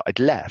wasn't that I'd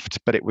left,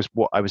 but it was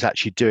what I was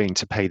actually doing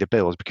to pay the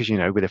bills. Because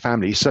with a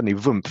family, suddenly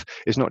VUMP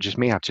is not just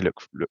me I have to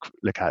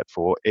look out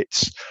for.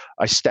 It's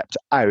I stepped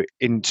out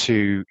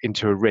into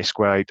a risk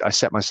where I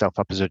set myself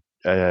up as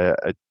a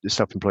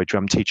self-employed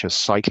drum teacher,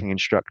 cycling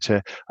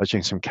instructor. I was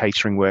doing some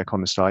catering work on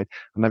the side,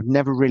 and I've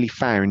never really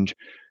found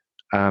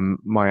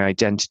my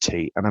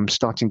identity. And I'm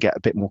starting to get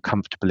a bit more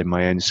comfortable in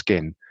my own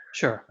skin.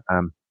 Sure.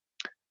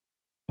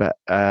 But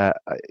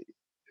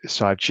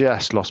so I've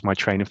just lost my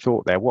train of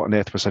thought there. What on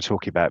earth was I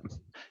talking about?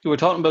 You were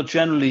talking about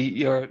generally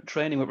your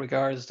training with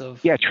regards to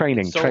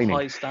training.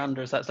 High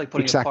standards. That's like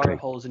putting a fire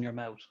hose in your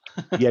mouth.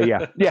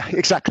 yeah,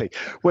 exactly.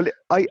 Well,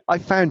 I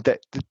found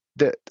that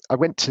I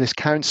went to this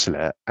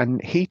counsellor,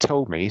 and he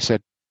told me, he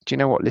said, "Do you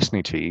know what?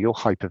 Listening to you're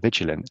hyper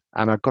vigilant,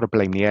 and I've got to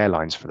blame the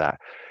airlines for that.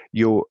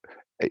 You're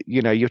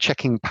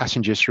checking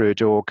passengers through a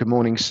door. Good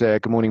morning, sir.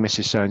 Good morning,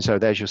 Mrs. So-and-so.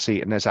 There's your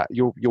seat, and there's that.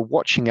 You're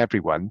watching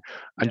everyone,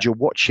 and you're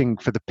watching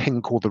for the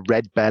pink or the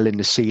red bell in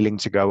the ceiling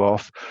to go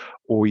off,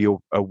 or you're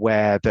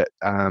aware that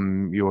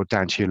you're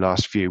down to your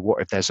last few. What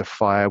if there's a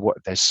fire? What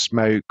if there's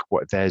smoke?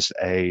 What if there's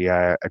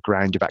a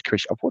ground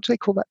evacuation? What do they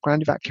call that?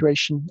 Ground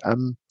evacuation?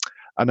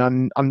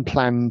 An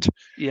unplanned.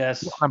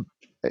 Yes. Where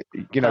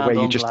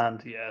you just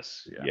unplanned.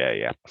 Yes.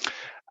 Yeah.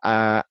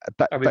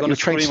 But are we going to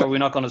scream or are we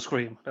not going to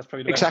scream? That's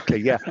probably exactly.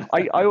 Yeah,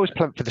 I always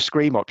plump for the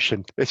scream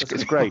option.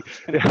 It's great.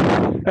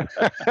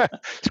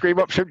 Scream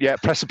option. Yeah,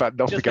 press a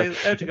button. Off we go.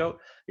 Out you go.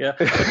 Yeah.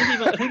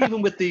 I think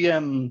even with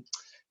the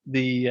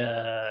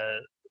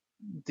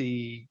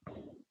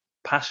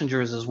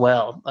passengers as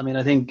well. I mean,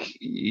 I think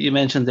you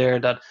mentioned there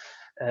that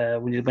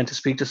when you went to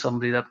speak to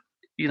somebody that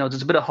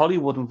there's a bit of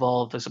Hollywood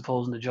involved, I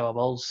suppose, in the job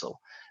also.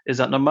 Is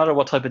that no matter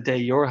what type of day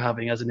you're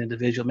having as an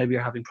individual, maybe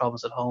you're having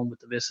problems at home with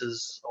the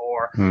missus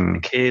or the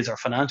kids or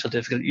financial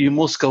difficulty, you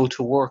must go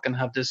to work and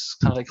have this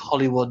kind of like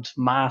Hollywood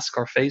mask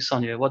or face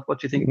on you. What do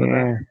you think about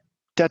that?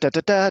 da da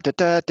da da da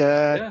da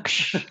da.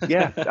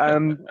 Yeah.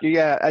 Yeah,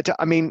 yeah.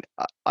 I mean,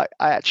 I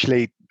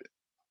actually,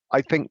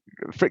 I think,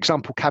 for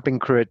example, cabin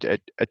crew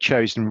are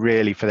chosen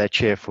really for their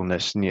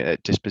cheerfulness and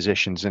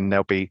dispositions, and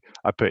they'll be.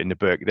 I put in the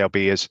book they'll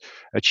be as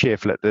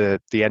cheerful at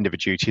the end of a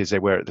duty as they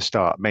were at the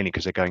start, mainly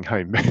because they're going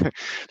home.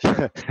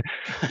 Sure.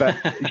 But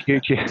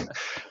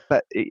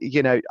but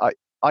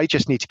I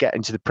just need to get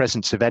into the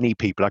presence of any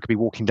people. I could be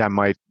walking down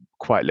my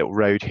quiet little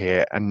road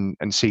here and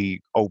see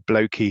old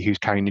blokey who's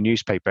carrying the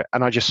newspaper,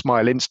 and I just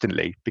smile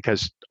instantly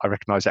because I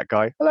recognise that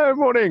guy. Hello,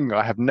 morning.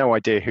 I have no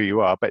idea who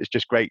you are, but it's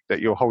just great that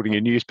you're holding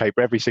a newspaper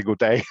every single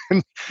day.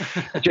 And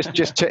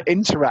just to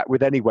interact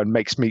with anyone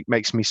makes me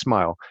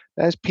smile.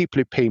 There's people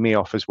who pee me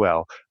off as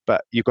well,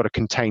 but you've got to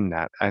contain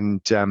that.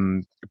 And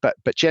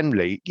but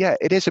generally, yeah,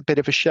 it is a bit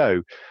of a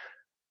show.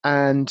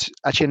 And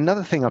actually,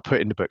 another thing I put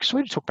in the book, so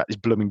we talk about this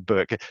blooming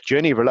book,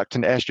 Journey of a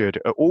Reluctant Air Steward,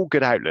 are all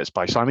good outlets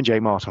by Simon J.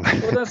 Martin.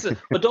 Well, that's it.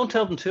 But don't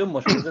tell them too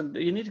much because then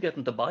you need to get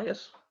them to buy it.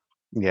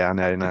 Yeah, I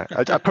know. No,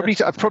 I've probably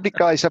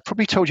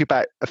told you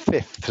about a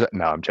fifth.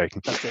 No, I'm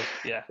joking. That's it.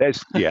 Yeah.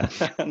 Yeah.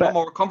 No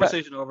more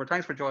conversation over.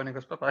 Thanks for joining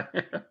us. Bye bye.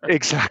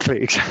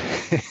 Exactly.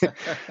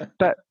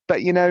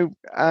 but you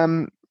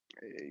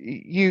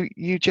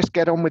just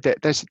get on with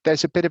it.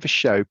 There's a bit of a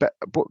show, but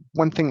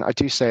one thing I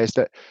do say is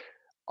that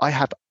I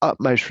have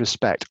utmost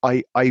respect.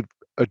 I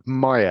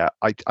admire.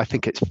 I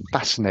think it's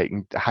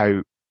fascinating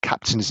how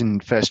captains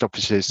and first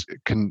officers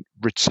can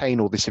retain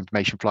all this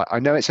information flight. I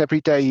know it's every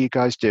day you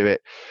guys do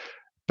it,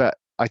 but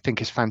I think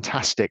it's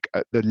fantastic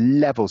at the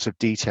levels of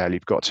detail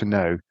you've got to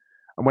know.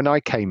 And when I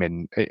came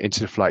into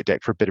the flight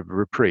deck for a bit of a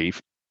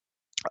reprieve,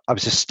 I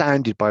was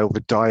astounded by all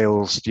the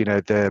dials,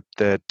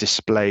 the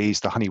displays,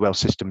 the Honeywell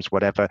systems,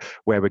 whatever,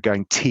 where we're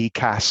going,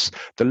 TCAS,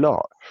 the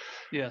lot.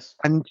 Yes.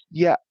 And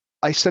yeah,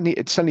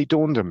 it suddenly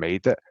dawned on me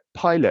that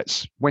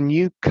pilots, when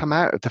you come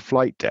out of the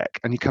flight deck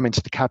and you come into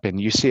the cabin,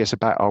 you see us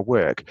about our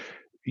work,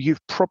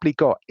 you've probably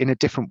got, in a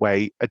different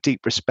way, a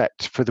deep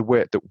respect for the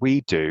work that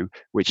we do,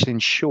 which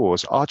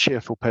ensures our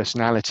cheerful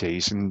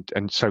personalities and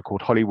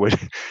so-called Hollywood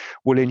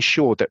will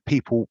ensure that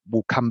people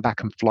will come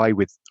back and fly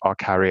with our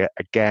carrier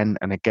again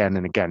and again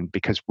and again,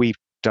 because we've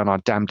done our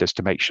damnedest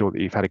to make sure that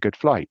you've had a good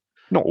flight.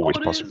 Not always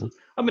possible.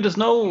 I mean,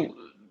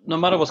 no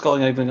matter what's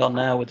going on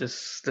now with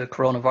the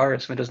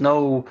coronavirus. I mean,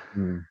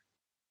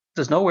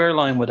 there's no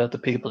airline without the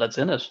people that's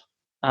in it,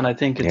 and I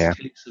think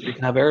it's you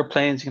can have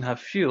airplanes, you can have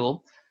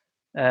fuel,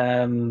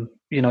 you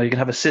can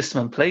have a system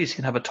in place, you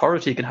can have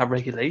authority, you can have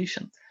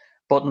regulation,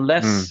 but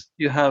unless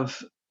you have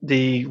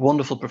the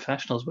wonderful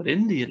professionals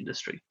within the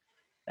industry,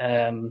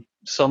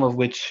 some of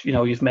which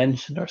you've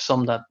mentioned, or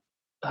some that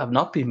have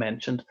not been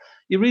mentioned,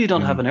 you really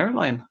don't have an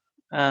airline,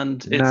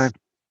 and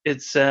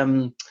it's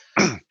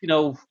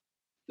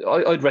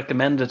I'd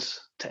recommend it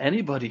to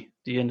anybody.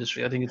 The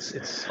industry, I think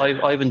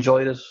I've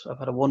enjoyed it. I've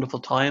had a wonderful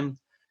time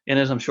in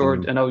it. I'm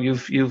sure I know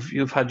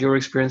you've had your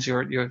experience,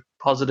 your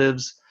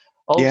positives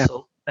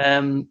also.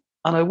 And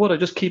I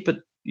just keep it.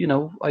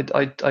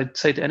 I'd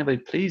say to anybody,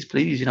 please,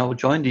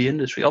 join the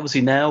industry.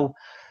 Obviously now,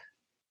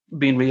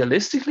 being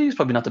realistically, it's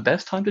probably not the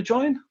best time to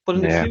join, but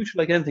in the future,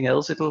 like anything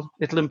else, it'll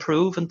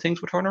improve and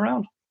things will turn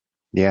around.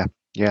 Yeah,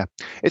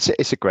 it's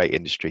a great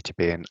industry to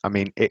be in. I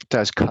mean, it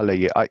does colour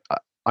you. I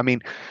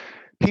mean,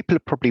 people are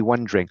probably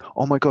wondering,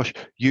 oh my gosh,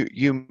 you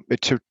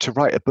to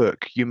write a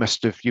book, you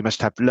must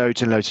have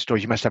loads and loads of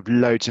stories, you must have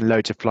loads and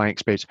loads of flying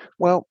experience.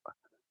 Well,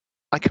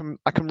 I can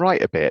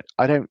write a bit.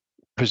 I don't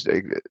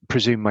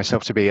presume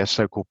myself to be a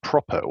so-called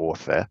proper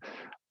author.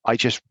 I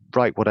just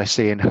write what I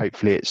see, and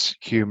hopefully it's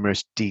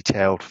humorous,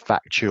 detailed,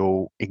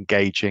 factual,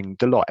 engaging,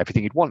 the lot,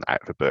 everything you'd want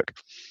out of a book.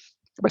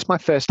 It's my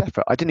first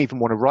effort. I didn't even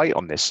want to write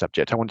on this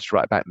subject. I wanted to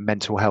write about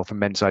mental health and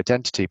men's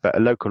identity, but a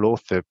local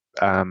author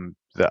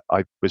that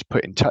I was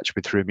put in touch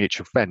with through a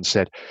mutual friend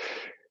said,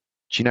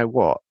 do you know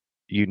what?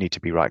 You need to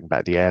be writing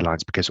about the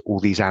airlines, because all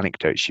these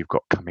anecdotes you've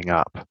got coming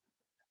up,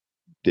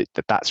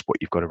 that's what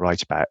you've got to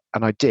write about.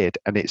 And I did,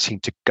 and it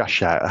seemed to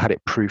gush out. I had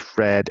it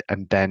proofread,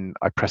 and then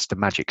I pressed the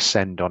magic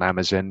send on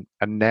Amazon,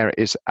 and there it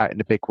is out in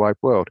the big wide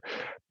world.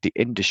 The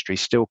industry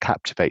still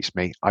captivates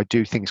me. I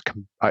do things.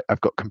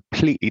 I've got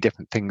completely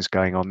different things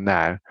going on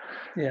now.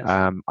 Yes.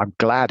 I'm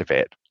glad of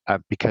it,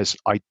 because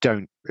I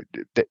don't.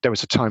 There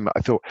was a time that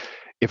I thought,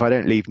 if I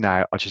don't leave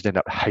now, I'll just end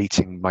up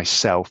hating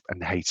myself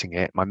and hating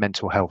it. My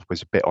mental health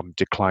was a bit on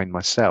decline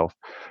myself,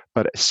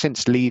 but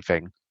since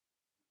leaving,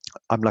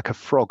 I'm like a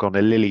frog on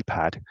a lily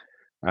pad.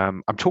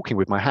 I'm talking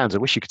with my hands. I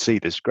wish you could see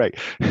this. Great.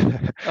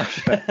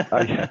 It's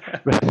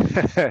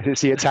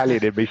the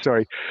Italian in me.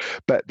 Sorry,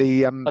 but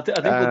the I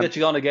think we'll get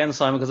you on again,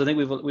 Simon, because I think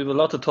we've a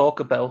lot to talk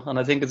about, and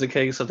I think it's a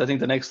case of, I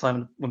think the next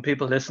time when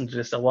people listen to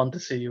this, I want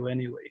to see you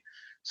anyway.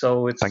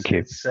 So thank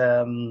you.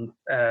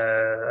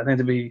 I think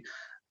they'll be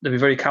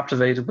very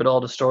captivated with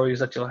all the stories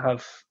that you'll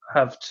have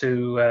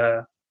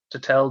to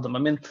tell them. I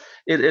mean,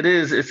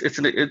 it's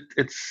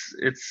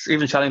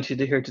even challenging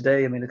to hear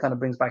today. I mean, it kind of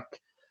brings back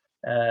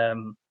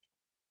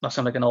not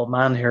sound like an old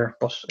man here,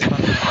 but it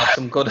must have had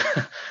some good,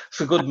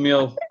 some good,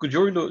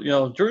 during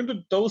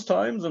the, those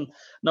times, and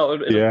no,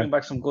 it'll Yeah, bring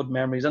back some good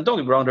memories. And don't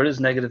get me wrong, there is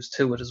negatives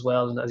to it as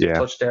well, and as you yeah.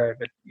 touched there,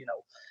 but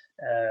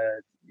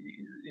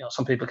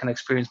some people can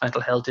experience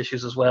mental health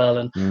issues as well.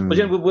 And but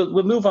yeah, Mm.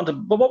 we'll move on to.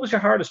 But what was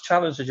your hardest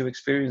challenge that you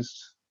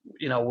experienced?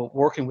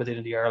 Working with it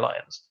in the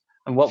airlines,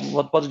 and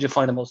what did you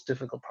find the most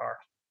difficult part?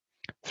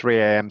 3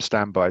 a.m.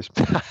 standbys.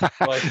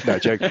 Right. No,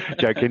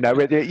 joking. No,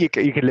 you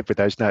can live with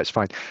those. No, it's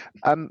fine.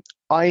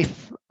 I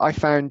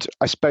found,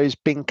 I suppose,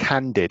 being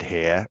candid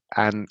here,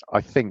 and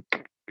I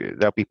think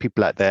there'll be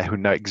people out there who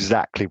know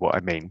exactly what I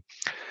mean.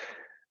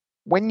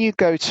 When you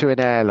go to an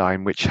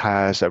airline which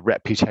has a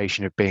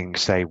reputation of being,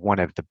 say, one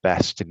of the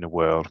best in the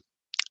world,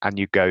 and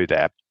you go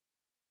there,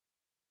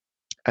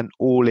 and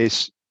all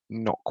is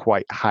not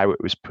quite how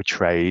it was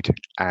portrayed,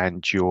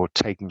 and you're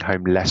taking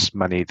home less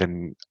money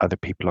than other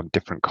people on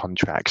different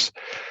contracts,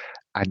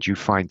 and you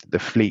find that the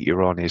fleet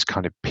you're on is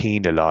kind of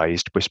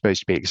penalized. We're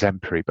supposed to be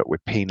exemplary, but we're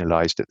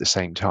penalized at the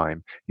same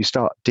time. You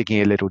start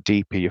digging a little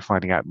deeper, you're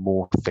finding out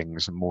more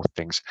things and more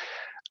things,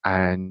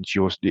 and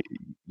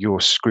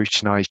you're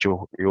scrutinized.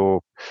 Your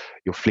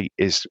fleet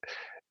is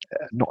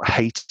not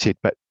hated,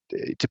 but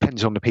it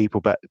depends on the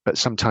people, but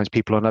sometimes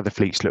people on other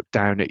fleets look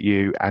down at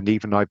you, and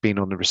even I've been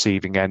on the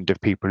receiving end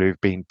of people who've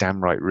been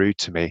downright rude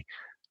to me.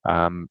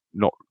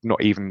 Not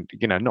even,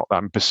 not that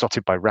I'm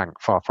besotted by rank,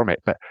 far from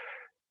it, but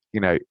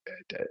a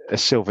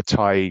silver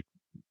tie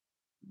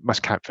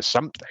must count for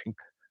something,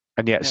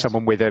 and yet Yes.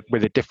 someone with a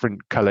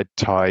different coloured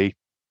tie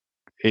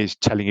is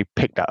telling you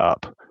pick that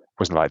up. It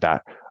wasn't like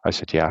that. I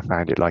said, yeah, I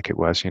found it like it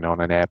was,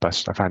 on an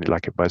Airbus. I found it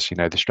like it was,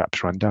 the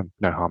straps are undone,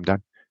 no harm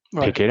done.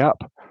 Right. Pick it up,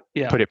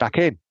 Yeah. put it back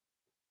in.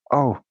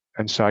 Oh,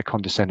 and so I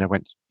condescended and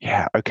went,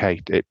 yeah, okay,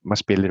 it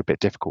must be a little bit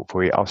difficult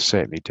for you. I'll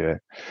certainly do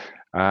it.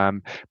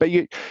 But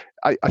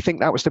I think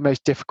that was the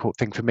most difficult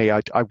thing for me.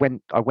 I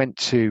went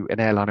to an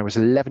airline. I was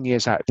 11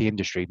 years out of the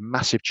industry,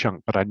 massive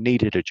chunk, but I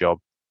needed a job.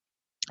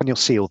 And you'll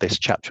see all this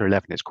chapter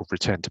 11. It's called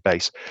Return to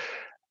Base.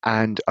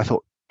 And I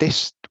thought,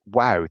 this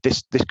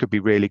could be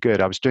really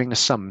good. I was doing the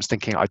sums,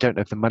 thinking, I don't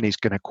know if the money's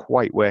going to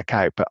quite work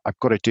out, but I've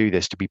got to do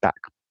this to be back,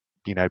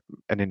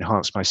 and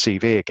enhance my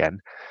CV again.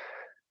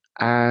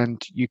 And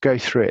you go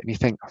through it and you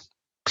think,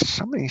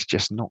 something's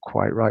just not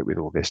quite right with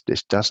all this.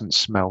 This doesn't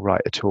smell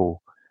right at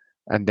all.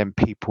 And then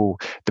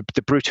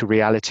the brutal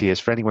reality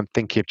is, for anyone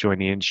thinking of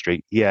joining the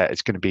industry, yeah,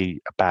 it's going to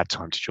be a bad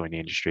time to join the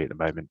industry at the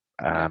moment.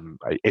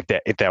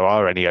 If there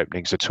are any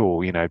openings at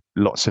all,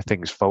 lots of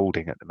things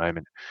folding at the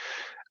moment.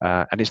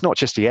 And it's not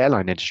just the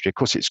airline industry. Of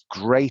course, it's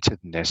greater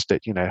than this,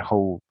 that, the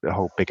whole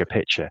bigger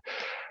picture.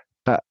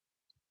 But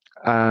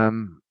I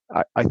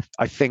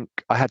think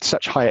I had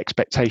such high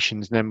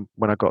expectations, and then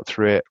when I got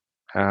through it,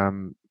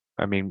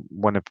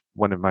 one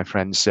of my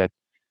friends said,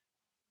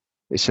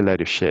 "It's a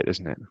load of shit,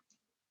 isn't it?"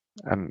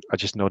 And I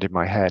just nodded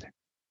my head.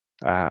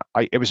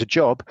 It was a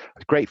job. I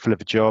was grateful of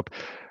the job.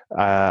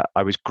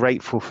 I was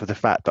grateful for the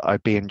fact that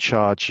I'd be in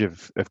charge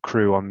of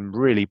crew on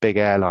really big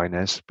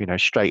airliners,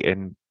 straight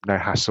in, no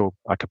hassle.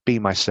 I could be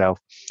myself.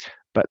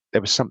 But there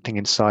was something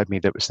inside me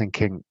that was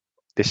thinking,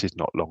 this is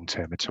not long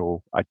term at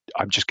all.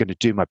 I'm just going to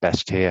do my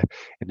best here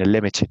in the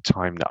limited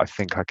time that I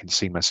think I can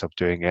see myself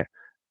doing it,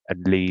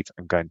 and leave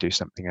and go and do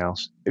something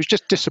else. It was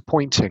just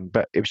disappointing,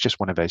 but it was just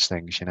one of those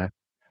things.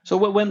 So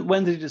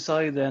when did you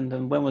decide then?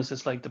 And when was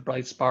this like the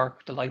bright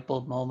spark, the light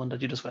bulb moment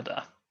that you just went,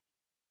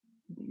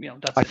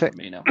 that's it for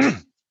me now?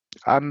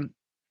 I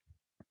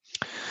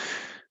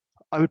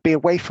would be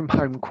away from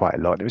home quite a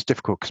lot, and it was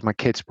difficult because my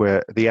kids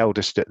were, the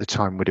eldest at the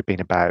time would have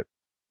been about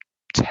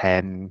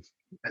 10,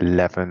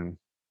 11,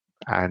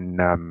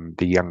 and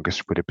the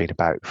youngest would have been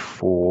about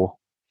 4.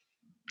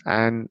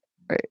 And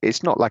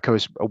it's not like I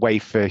was away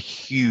for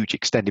huge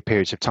extended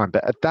periods of time,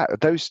 but at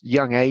those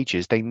young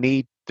ages, they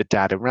need the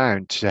dad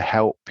around to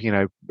help,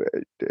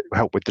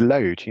 help with the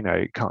load. You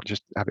can't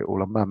just have it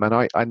all on mum. And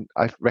I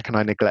reckon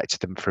I neglected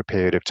them for a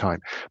period of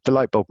time. The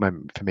light bulb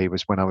moment for me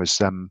was when I was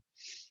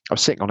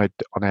sitting on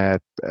a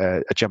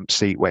jump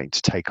seat waiting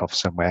to take off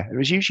somewhere. It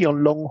was usually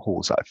on long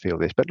hauls that I feel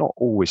this, but not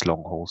always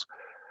long hauls.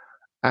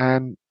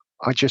 And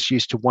I just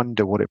used to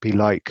wonder what it'd be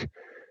like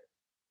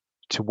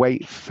to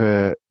wait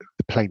for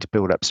the plane to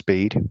build up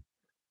speed,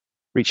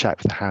 reach out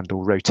for the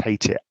handle,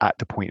 rotate it at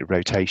the point of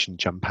rotation,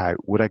 jump out.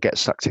 Would I get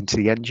sucked into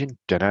the engine?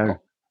 Don't know.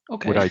 Oh,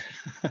 okay. Would I?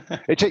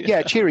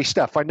 Cheery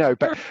stuff, I know,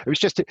 but it was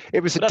just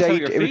it was a day.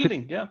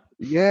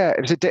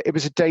 It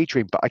was a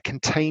daydream, but I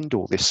contained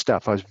all this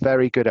stuff. I was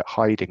very good at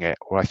hiding it,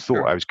 or I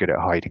thought I was good at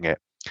hiding it.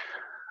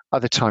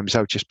 Other times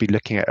I would just be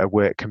looking at a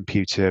work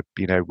computer,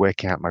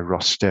 working out my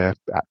roster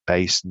at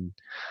base, and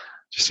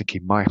just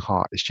thinking, my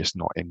heart is just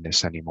not in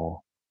this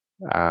anymore.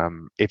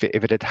 If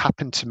it had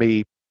happened to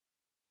me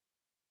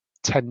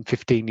 10,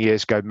 15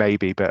 years ago,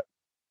 maybe, but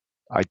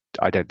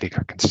I don't think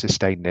I can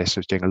sustain this. I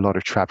was doing a lot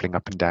of traveling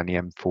up and down the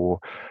M4.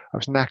 I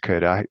was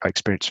knackered. I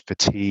experienced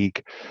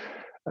fatigue.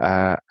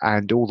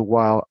 And all the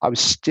while, I was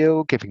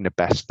still giving the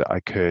best that I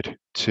could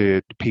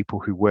to the people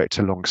who worked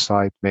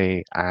alongside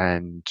me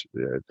and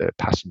the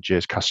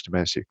passengers,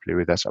 customers who flew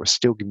with us. I was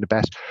still giving the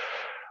best.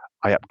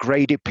 I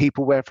upgraded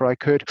people wherever I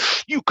could.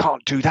 You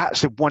can't do that,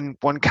 said one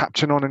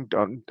captain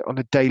on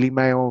a Daily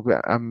Mail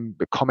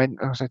comment.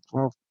 I said,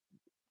 well,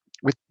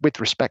 with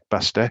respect,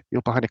 Buster,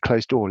 you're behind a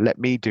closed door. Let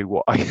me do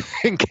what I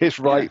think is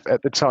right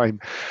at the time.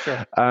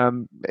 Sure.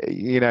 And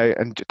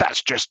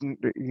that's just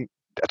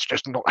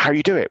not how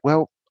you do it.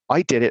 Well,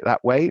 I did it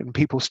that way, and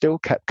people still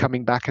kept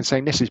coming back and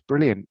saying, "This is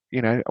brilliant,"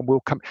 and we'll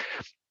come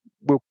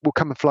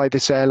and fly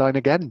this airline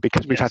again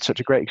because we've had such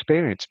a great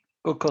experience.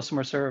 Good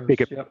customer service.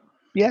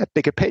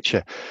 Bigger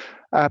picture.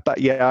 But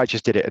yeah, I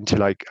just did it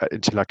until I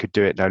could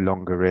do it no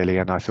longer, really.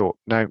 And I thought,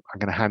 no, I'm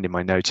going to hand in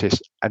my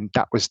notice. And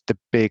that was the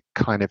big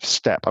kind of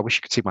step. I wish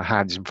you could see my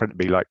hands in front of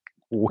me, like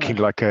walking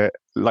like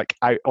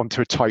out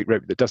onto a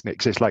tightrope that doesn't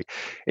exist, like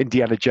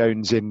Indiana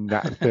Jones in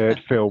that third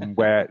film,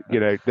 where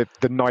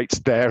the knight's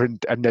there and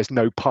there's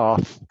no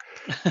path,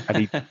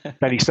 and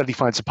then he suddenly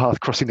finds a path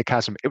crossing the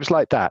chasm. It was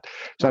like that.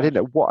 So I didn't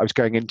know what I was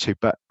going into,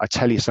 but I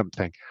tell you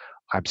something,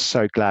 I'm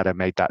so glad I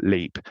made that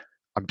leap.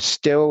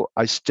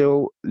 I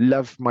still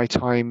love my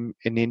time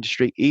in the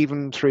industry,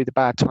 even through the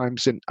bad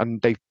times,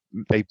 and they've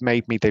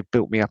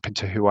built me up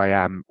into who I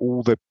am.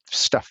 All the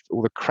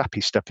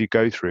crappy stuff you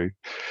go through,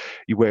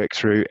 you work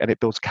through, and it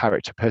builds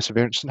character,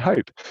 perseverance, and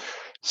hope.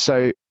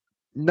 So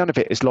none of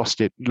it is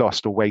lost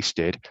or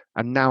wasted.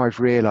 And now I've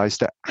realized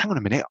that, hang on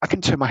a minute, I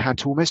can turn my hand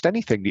to almost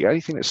anything. The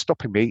only thing that's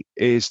stopping me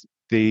is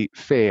the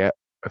fear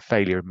of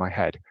failure in my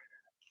head.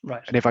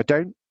 Right. And if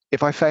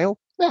I fail,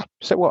 yeah,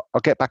 so what?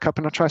 I'll get back up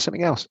and I'll try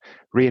something else.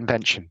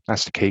 Reinvention,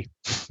 that's the key.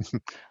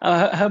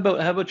 How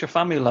about your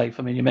family life?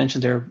 I mean, you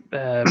mentioned there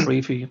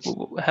briefly.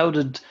 How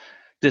did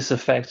this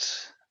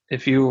affect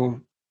if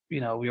you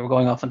were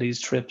going off on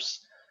these trips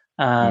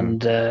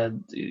and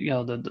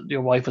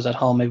your wife was at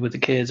home maybe with the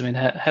kids? I mean,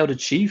 how did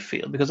she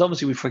feel? Because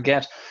obviously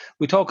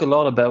we talk a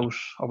lot about,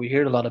 or we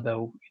hear a lot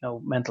about,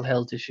 mental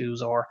health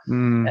issues or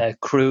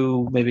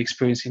crew maybe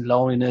experiencing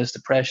loneliness,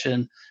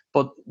 depression,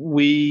 but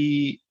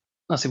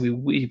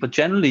but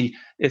generally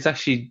it's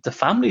actually the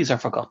families are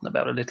forgotten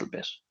about a little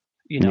bit.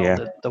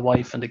 The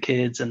wife and the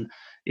kids and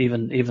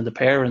even the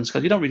parents,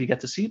 because you don't really get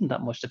to see them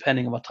that much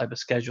depending on what type of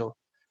schedule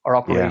or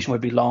operation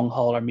would be long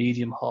haul or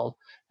medium haul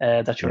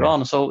that you're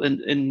on. So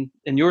in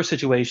your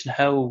situation,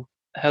 how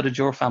did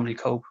your family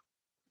cope?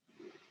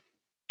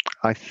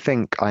 I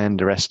think I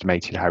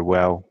underestimated how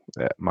well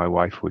my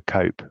wife would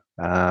cope.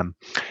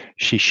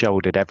 She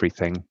shouldered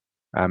everything,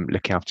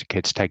 looking after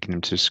kids, taking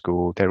them to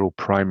school. They're all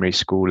primary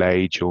school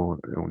age or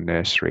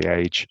nursery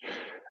age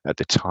at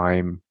the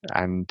time,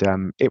 and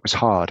it was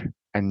hard.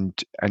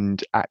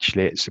 And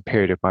actually, it's a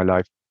period of my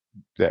life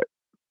that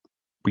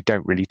we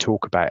don't really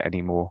talk about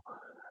anymore.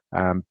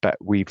 But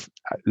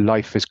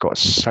life has got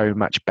so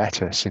much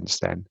better since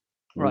then.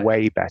 Right.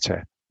 Way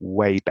better,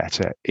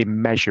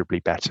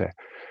 immeasurably better.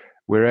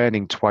 We're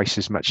earning twice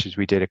as much as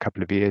we did a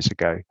couple of years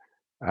ago,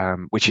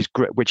 which is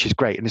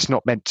great. And it's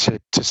not meant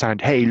to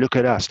sound, hey, look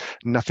at us,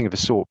 nothing of the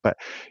sort. But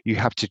you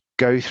have to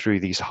go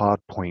through these hard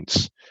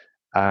points,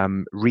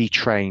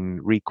 retrain,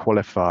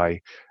 requalify,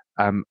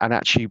 and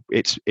actually,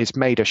 it's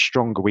made us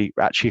stronger. We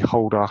actually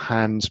hold our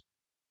hands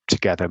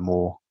together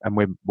more, and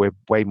we're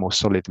way more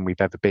solid than we've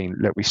ever been.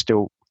 Look, we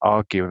still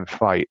argue and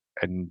fight,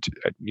 and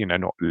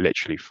not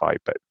literally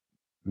fight, but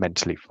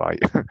mentally fight.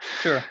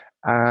 Sure.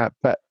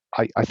 But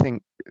I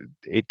think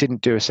it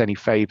didn't do us any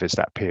favors,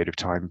 that period of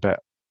time. But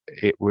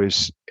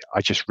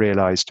I just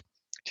realized,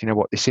 do you know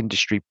what? This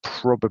industry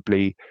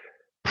probably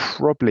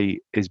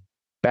is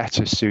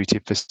better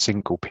suited for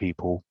single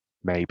people,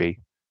 maybe.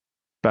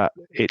 But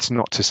it's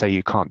not to say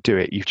you can't do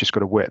it. You've just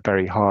got to work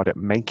very hard at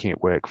making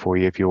it work for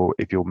you if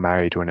you're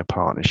married or in a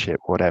partnership,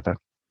 whatever.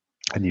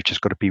 And you've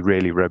just got to be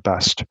really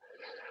robust.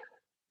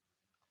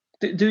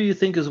 Do you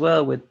think as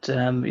well with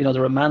the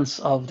romance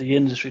of the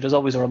industry, there's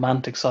always a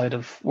romantic side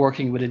of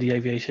working within the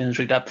aviation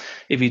industry, that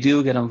if you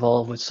do get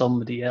involved with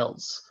somebody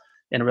else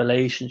in a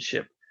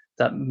relationship,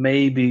 that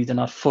maybe they're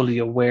not fully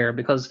aware,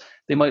 because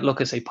they might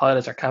look at, say,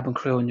 pilots or cabin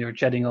crew, and you're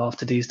jetting off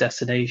to these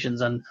destinations,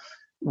 and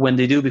when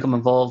they do become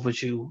involved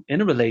with you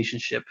in a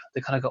relationship,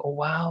 they kind of go, oh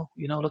wow,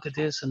 look at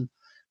this, and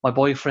my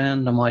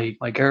boyfriend and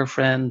my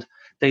girlfriend,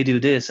 they do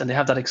this, and they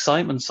have that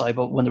excitement side.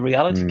 But when the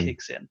reality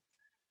kicks in,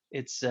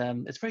 it's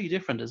very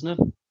different, isn't it?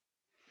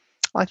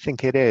 I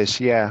think it is,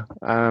 yeah.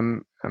 I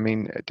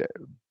mean,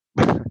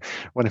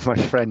 one of my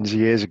friends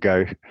years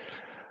ago,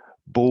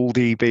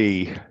 Baldy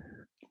B.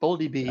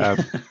 Baldy B.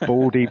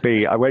 Baldy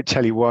B. I won't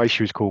tell you why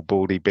she was called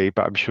Baldy B,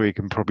 but I'm sure you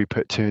can probably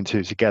put two and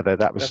two together.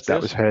 That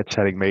was her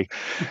telling me.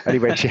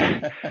 Anyway,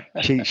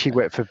 she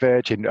worked for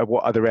Virgin.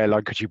 What other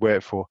airline could you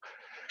work for?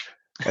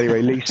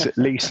 Anyway,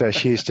 Lisa,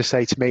 she used to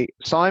say to me,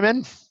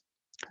 Simon,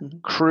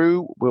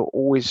 crew will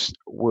always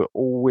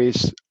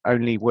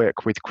only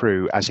work with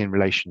crew as in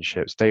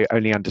relationships. They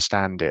only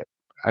understand it,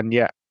 and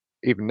yet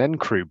even then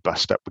crew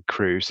bust up with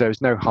crews.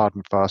 There's no hard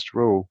and fast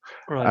rule.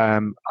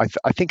 Right.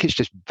 I think it's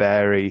just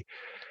very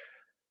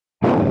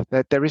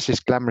there is this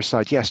glamorous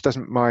side. Yes,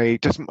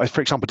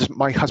 for example, doesn't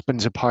my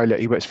husband's a pilot?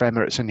 He works for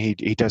Emirates, and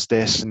he does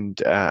this,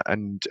 and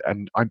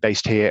I'm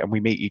based here, and we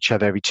meet each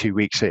other every 2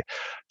 weeks.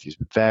 It's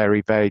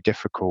very, very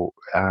difficult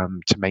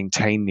to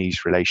maintain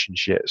these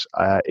relationships.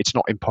 It's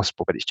not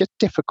impossible, but it's just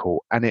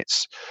difficult, and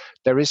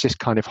there is this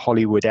kind of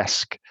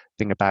Hollywood-esque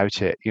thing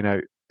about it.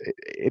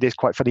 It is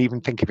quite funny.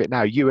 Even think of it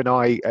now. You and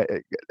I,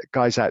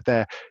 guys out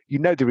there,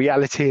 the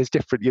reality is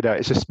different.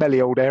 It's a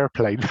smelly old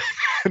airplane,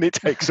 and it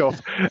takes off,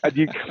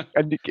 and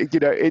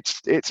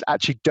it's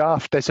actually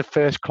daft. There's a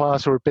first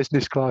class or a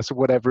business class or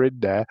whatever in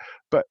there,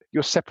 but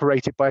you're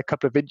separated by a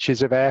couple of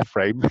inches of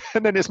airframe,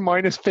 and then it's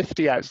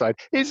 -50 outside.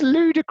 It's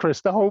ludicrous,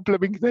 the whole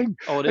blooming thing.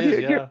 Oh, it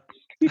is, yeah.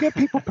 You get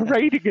people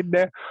parading in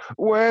there.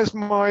 Where's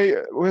my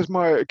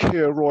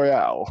Kia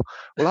Royale?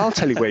 Well, I'll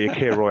tell you where your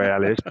Kia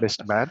Royale is,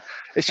 Mr. Man.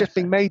 It's just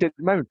being made at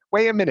the moment.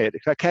 Wait a minute,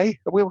 okay?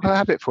 We'll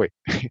have it for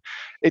you.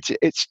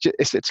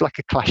 It's like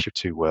a clash of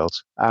two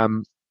worlds.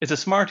 It's a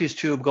Smarties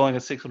tube going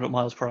at 600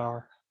 miles per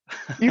hour.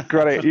 You've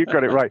got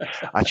it right.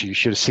 Actually, you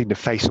should have seen the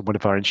face of one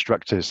of our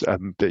instructors.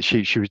 That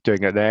she was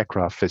doing an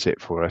aircraft visit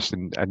for us,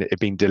 and it had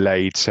been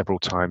delayed several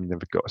times.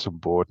 Never got us on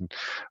board, and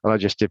I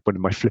just did one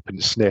of my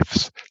flippant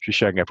sniffs. She was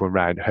showing everyone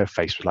around. Her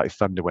face was like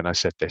thunder when I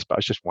said this, but I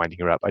was just winding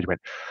her up. I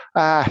went,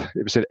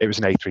 it was an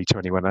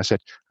A321. I said,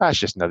 it's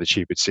just another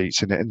tube with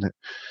seats in it, isn't it?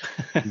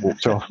 And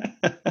walked off.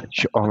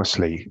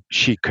 Honestly,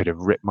 she could have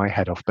ripped my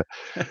head off, but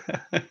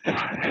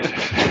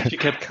she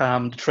kept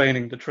calm. The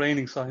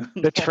training, Simon.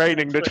 The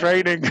training.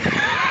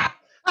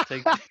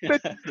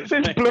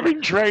 There's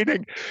blooming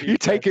training. You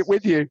take it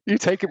with you.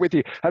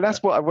 And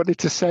that's what I wanted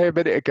to say a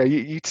minute ago.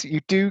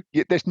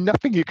 There's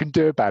nothing you can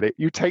do about it.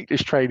 You take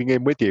this training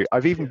in with you.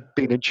 I've even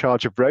been in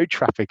charge of road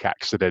traffic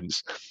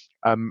accidents,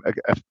 a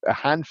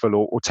handful,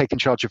 or taking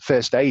charge of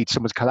first aid.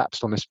 Someone's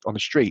collapsed on the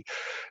street.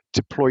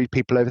 Deployed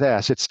people over there.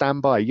 I said,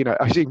 stand by.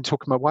 I was even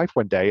talking to my wife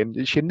one day,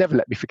 and she'd never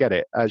let me forget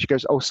it. She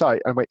goes, oh,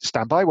 sorry. And I went,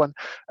 stand by one.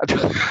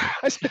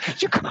 I said,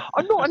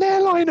 I'm not an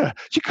airliner.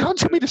 You can't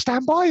tell me to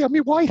stand by. I'm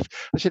your wife.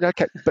 I said,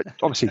 okay, but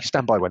honestly,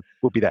 stand by one.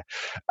 We'll be there.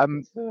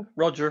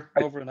 Roger,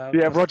 over and out.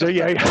 Yeah, Roger,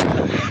 yeah.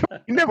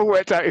 Never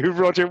worked out who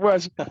Roger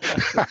was.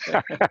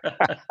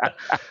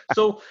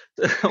 So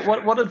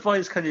what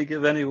advice can you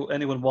give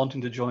anyone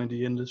wanting to join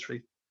the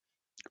industry?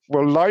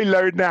 Well, lie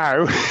low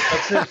now.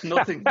 That's it.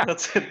 Nothing.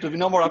 That's it. There'll be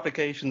no more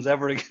applications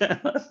ever again.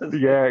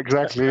 Yeah,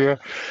 exactly. Yeah.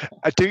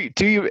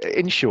 Do you,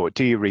 in short,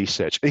 do your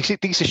research?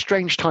 These are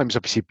strange times,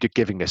 obviously,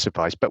 giving this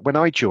advice. But when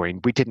I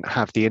joined, we didn't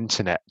have the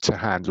internet to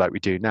hand like we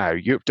do now.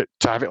 You have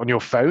to have it on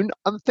your phone,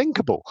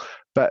 unthinkable.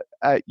 But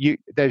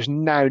there's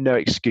now no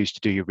excuse to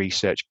do your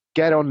research.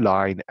 Get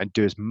online and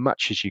do as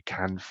much as you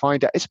can.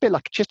 Find out. It's a bit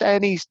like just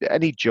any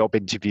job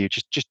interview.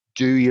 Just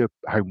do your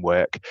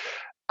homework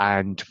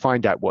and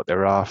find out what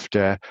they're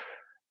after.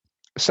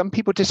 Some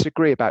people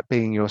disagree about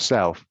being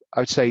yourself. I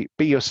would say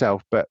be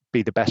yourself, but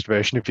be the best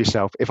version of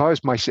yourself. If I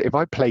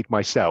played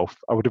myself,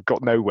 I would have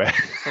got nowhere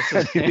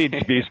in the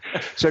interviews.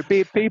 So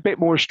be a bit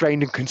more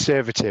restrained and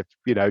conservative.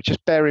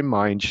 Just bear in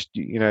mind,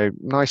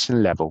 nice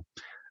and level.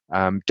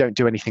 Don't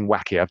do anything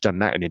wacky. I've done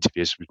that in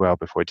interviews as well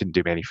before. It didn't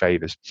do me any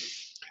favors.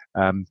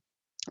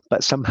 But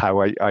somehow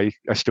I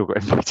still got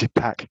invited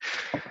back.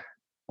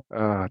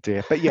 Oh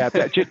dear. But yeah,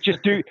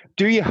 just do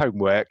your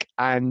homework,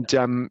 and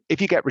if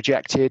you get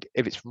rejected,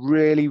 if it's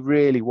really,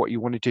 really what you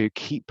want to do,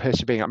 keep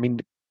persevering. I mean,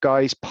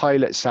 guys,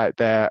 pilots out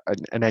there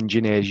and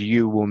engineers,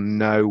 you will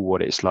know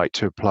what it's like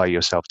to apply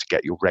yourself to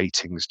get your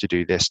ratings, to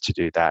do this, to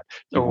do that.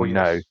 You will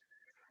know.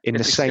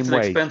 It's an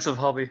expensive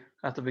hobby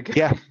at the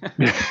beginning.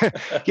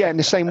 Yeah, in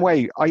the same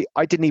way,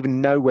 I didn't even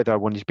know whether I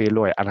wanted to be a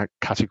lawyer, and I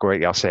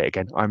categorically, I'll say it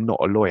again, I'm not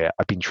a lawyer.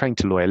 I've been trained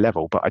to lawyer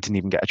level, but I didn't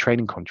even get a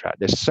training contract.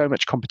 There's so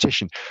much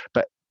competition,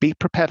 but be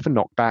prepared for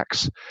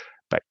knockbacks,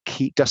 but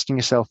keep dusting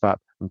yourself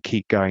up and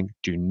keep going.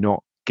 Do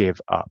not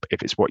give up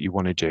if it's what you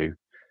want to do.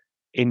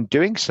 In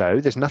doing so,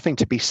 there's nothing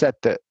to be said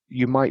that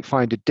you might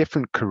find a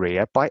different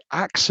career by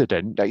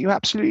accident that you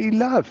absolutely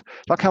love.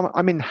 Like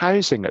I'm in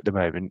housing at the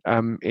moment,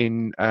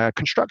 in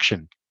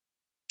construction.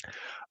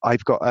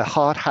 I've got a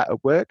hard hat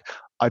at work.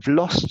 I've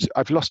lost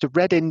a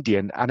red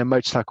Indian and a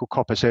motorcycle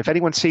copper. So if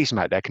anyone sees them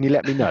out there, can you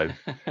let me know?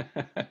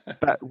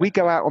 But we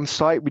go out on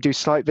site. We do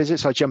site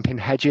visits. I jump in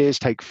hedges,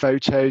 take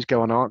photos,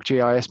 go on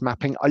ArcGIS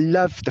mapping. I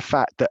love the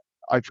fact that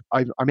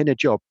I'm in a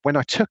job. When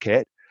I took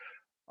it,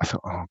 I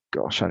thought, oh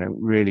gosh, I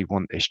don't really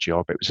want this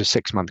job. It was a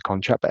 6-month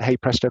contract, but hey,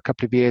 presto, a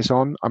couple of years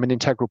on, I'm an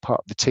integral part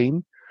of the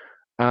team.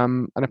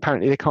 And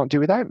apparently they can't do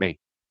without me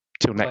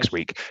till next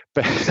week.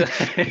 But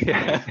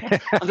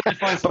I'm going to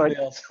find somebody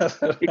else.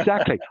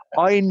 Exactly.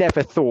 I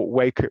never thought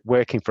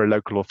working for a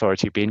local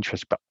authority would be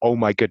interesting, but oh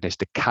my goodness,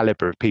 the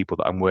caliber of people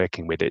that I'm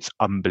working with, it's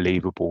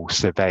unbelievable.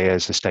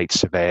 Surveyors, estate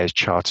surveyors,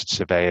 chartered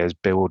surveyors,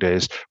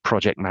 builders,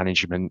 project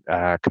management,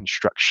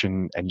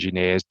 construction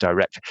engineers,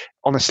 direct.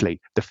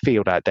 Honestly, the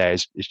field out there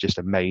is just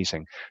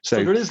amazing.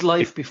 So there is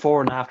life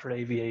before and after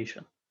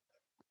aviation.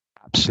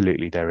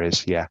 Absolutely, there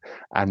is, yeah.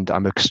 And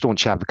I'm a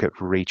staunch advocate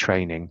for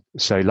retraining.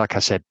 So, like I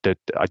said,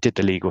 I did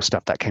the legal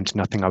stuff. That came to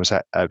nothing. I was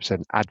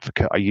an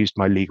advocate. I used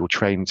my legal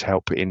training to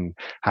help in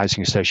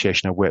housing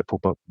association I worked for,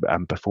 but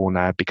before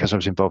now, because I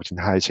was involved in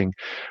housing,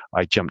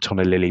 I jumped on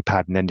a lily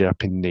pad and ended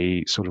up in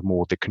the sort of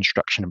more the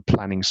construction and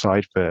planning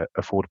side for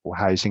affordable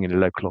housing in a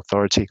local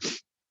authority.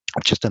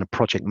 I've just done a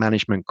project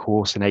management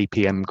course, an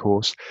APM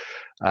course,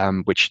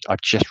 which I've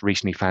just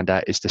recently found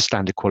out is the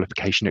standard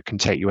qualification that can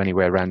take you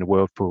anywhere around the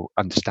world for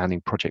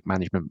understanding project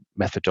management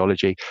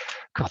methodology.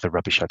 God, the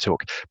rubbish I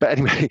talk. But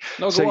anyway.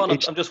 No, go on.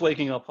 I'm just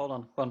waking up. Hold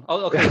on.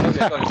 Oh, okay.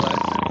 Go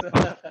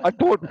ahead.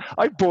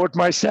 I bored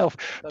myself,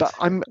 but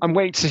I'm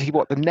waiting to see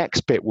what the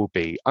next bit will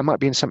be. I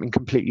might be in something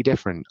completely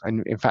different.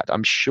 And in fact,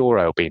 I'm sure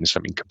I'll be in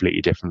something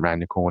completely different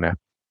around the corner.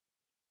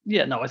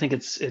 Yeah, no, I think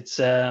it's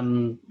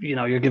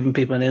you're giving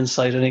people an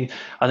insight. I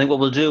think what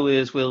we'll do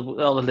is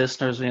all the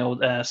listeners,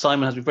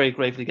 Simon has been very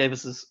grateful. He gave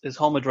us his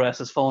home address,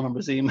 his phone number,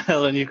 his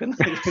email, and you can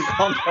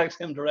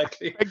contact him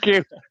directly. Thank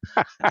you.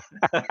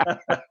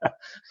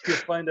 You'll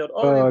find out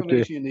all the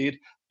information you need.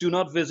 Do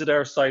not visit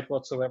our site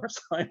whatsoever,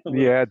 Simon.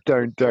 Yeah,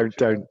 don't.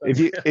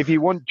 If you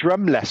want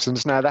drum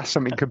lessons, now that's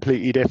something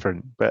completely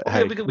different. But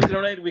hey, we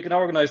can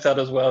organise that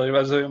as well.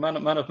 As a man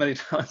of many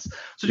talents.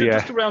 So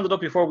just to round it up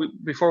before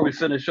we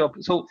finish up.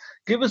 So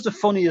give us the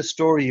funniest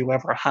story you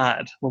ever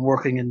had when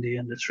working in the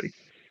industry.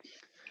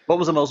 What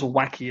was the most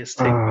wackiest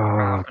thing?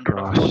 Oh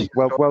gosh.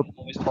 Well,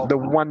 the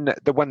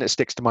one that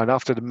sticks to mind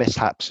after the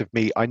mishaps of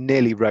me, I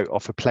nearly wrote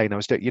off a plane. I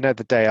was doing,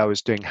 the day I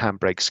was doing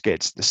handbrake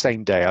skids. The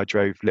same day I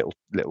drove little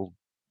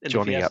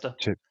Johnny up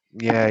to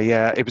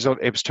it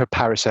was to a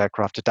Paris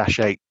aircraft, a Dash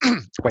 8,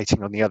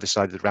 waiting on the other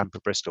side of the ramp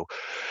of Bristol.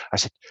 I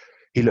said,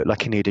 he looked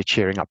like he needed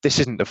cheering up. This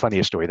isn't the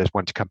funniest story. There's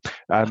one to come.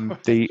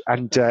 He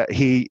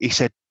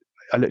said,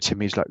 I looked at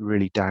him. He's like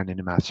really down in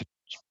the mouth. I said,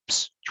 do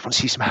you want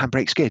to see some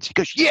handbrake skids? He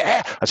goes,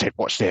 yeah. I said,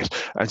 watch this.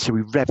 And so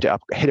we revved it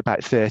up, hit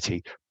about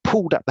 30,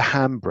 pulled up the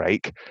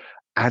handbrake,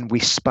 and we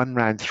spun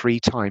round 3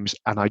 times.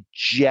 And I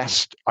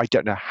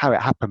don't know how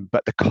it happened,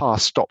 but the car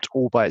stopped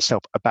all by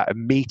itself about a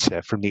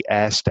metre from the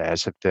air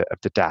stairs of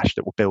the dash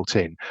that were built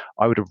in.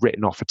 I would have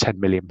written off a £10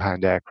 million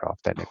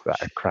aircraft then if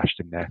that had crashed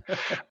in there.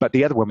 But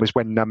the other one was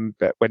when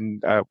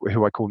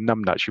who I call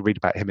Numbnuts, you read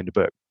about him in the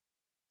book.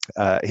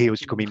 He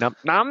used to call me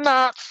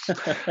Numbnuts.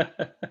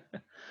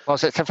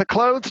 Closet for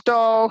clothes,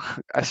 doll.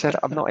 I said,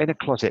 I'm not in a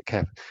closet,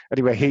 Kev.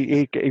 Anyway,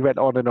 he went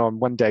on and on.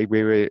 One day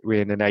we were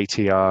in an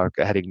ATR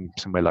heading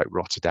somewhere like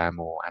Rotterdam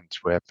or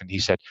Antwerp, and he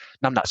said,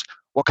 Numbnuts,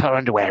 what colour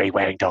underwear are you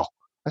wearing, doll?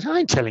 I said, I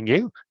ain't telling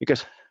you. He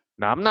goes,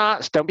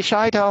 Numbnuts, don't be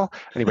shy, doll.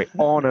 Anyway,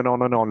 on and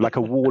on and on, like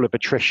a wall of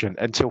attrition,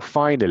 until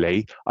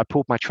finally I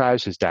pulled my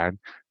trousers down,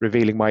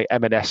 revealing my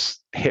M&S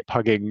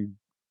hip-hugging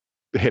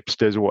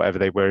hipsters or whatever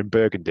they were in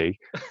Burgundy,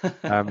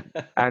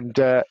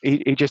 and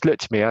he just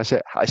looked at me. I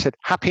said,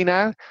 happy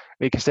now?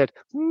 And he said,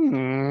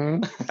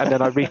 and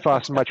then I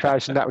refastened my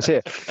trousers, and that was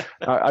it.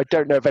 I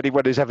don't know if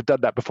anyone has ever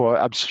done that before.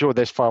 I'm sure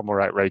there's far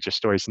more outrageous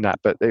stories than that,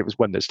 but it was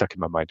one that stuck in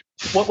my mind.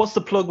 What's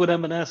the plug with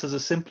M&S? Is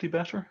it Simply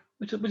Better?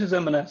 Which is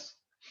M&S?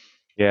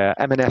 Yeah,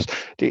 M&S.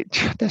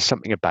 There's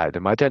something about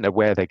them. I don't know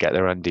where they get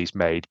their undies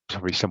made.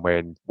 Probably somewhere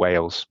in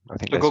Wales. I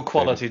think they're good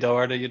quality, though,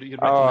 are they? You'd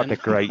they're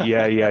great.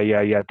 Yeah.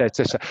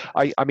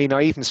 I mean,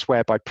 I even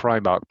swear by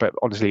Primark, but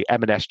honestly,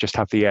 M&S just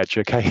have the edge.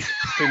 Okay.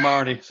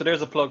 Primarni. So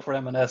there's a plug for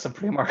M&S and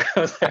Primark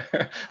out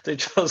there. They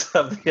just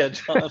have the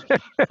edge on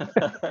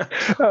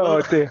it.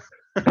 Oh dear.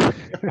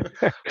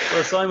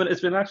 Well, Simon, it's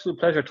been an absolute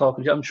pleasure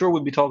talking to you. I'm sure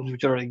we'll be talking to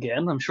each other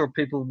again. I'm sure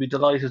people will be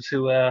delighted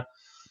to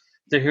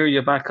hear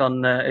you back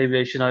on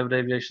Aviation Eye with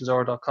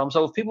aviationzora.com.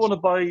 So if people want to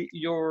buy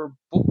your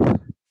book,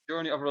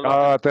 Journey of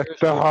Reluctance,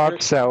 the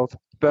hard sell.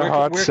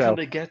 Where can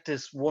they get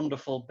this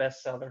wonderful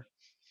bestseller?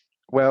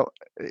 Well,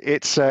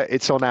 it's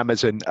on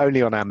Amazon,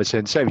 only on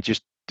Amazon. So you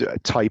just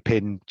type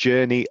in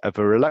Journey of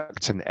a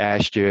Reluctant Air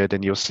Steward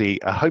and you'll see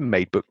a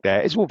homemade book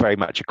there. It's all very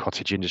much a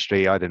cottage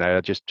industry. I don't know.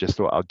 I just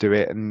thought I'll do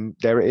it. And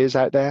there it is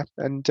out there.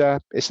 And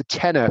it's a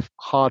tenner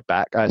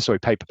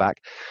paperback.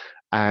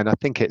 And I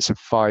think it's a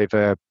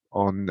 £5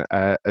 on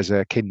as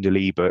a Kindle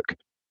ebook.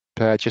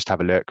 Just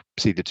have a look,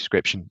 see the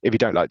description. If you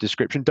don't like the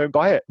description, don't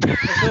buy it.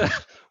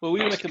 Well,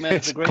 we recommend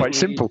it's quite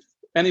simple.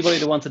 Anybody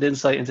that wanted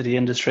insight into the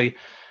industry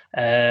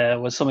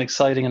with some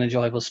exciting and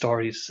enjoyable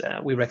stories,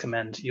 we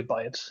recommend you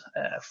buy it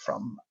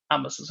from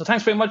Amazon. So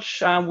thanks very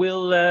much, and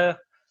we'll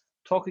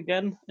talk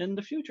again in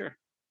the future.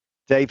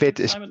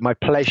 David, it's my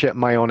pleasure,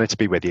 my honour to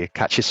be with you.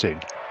 Catch you soon.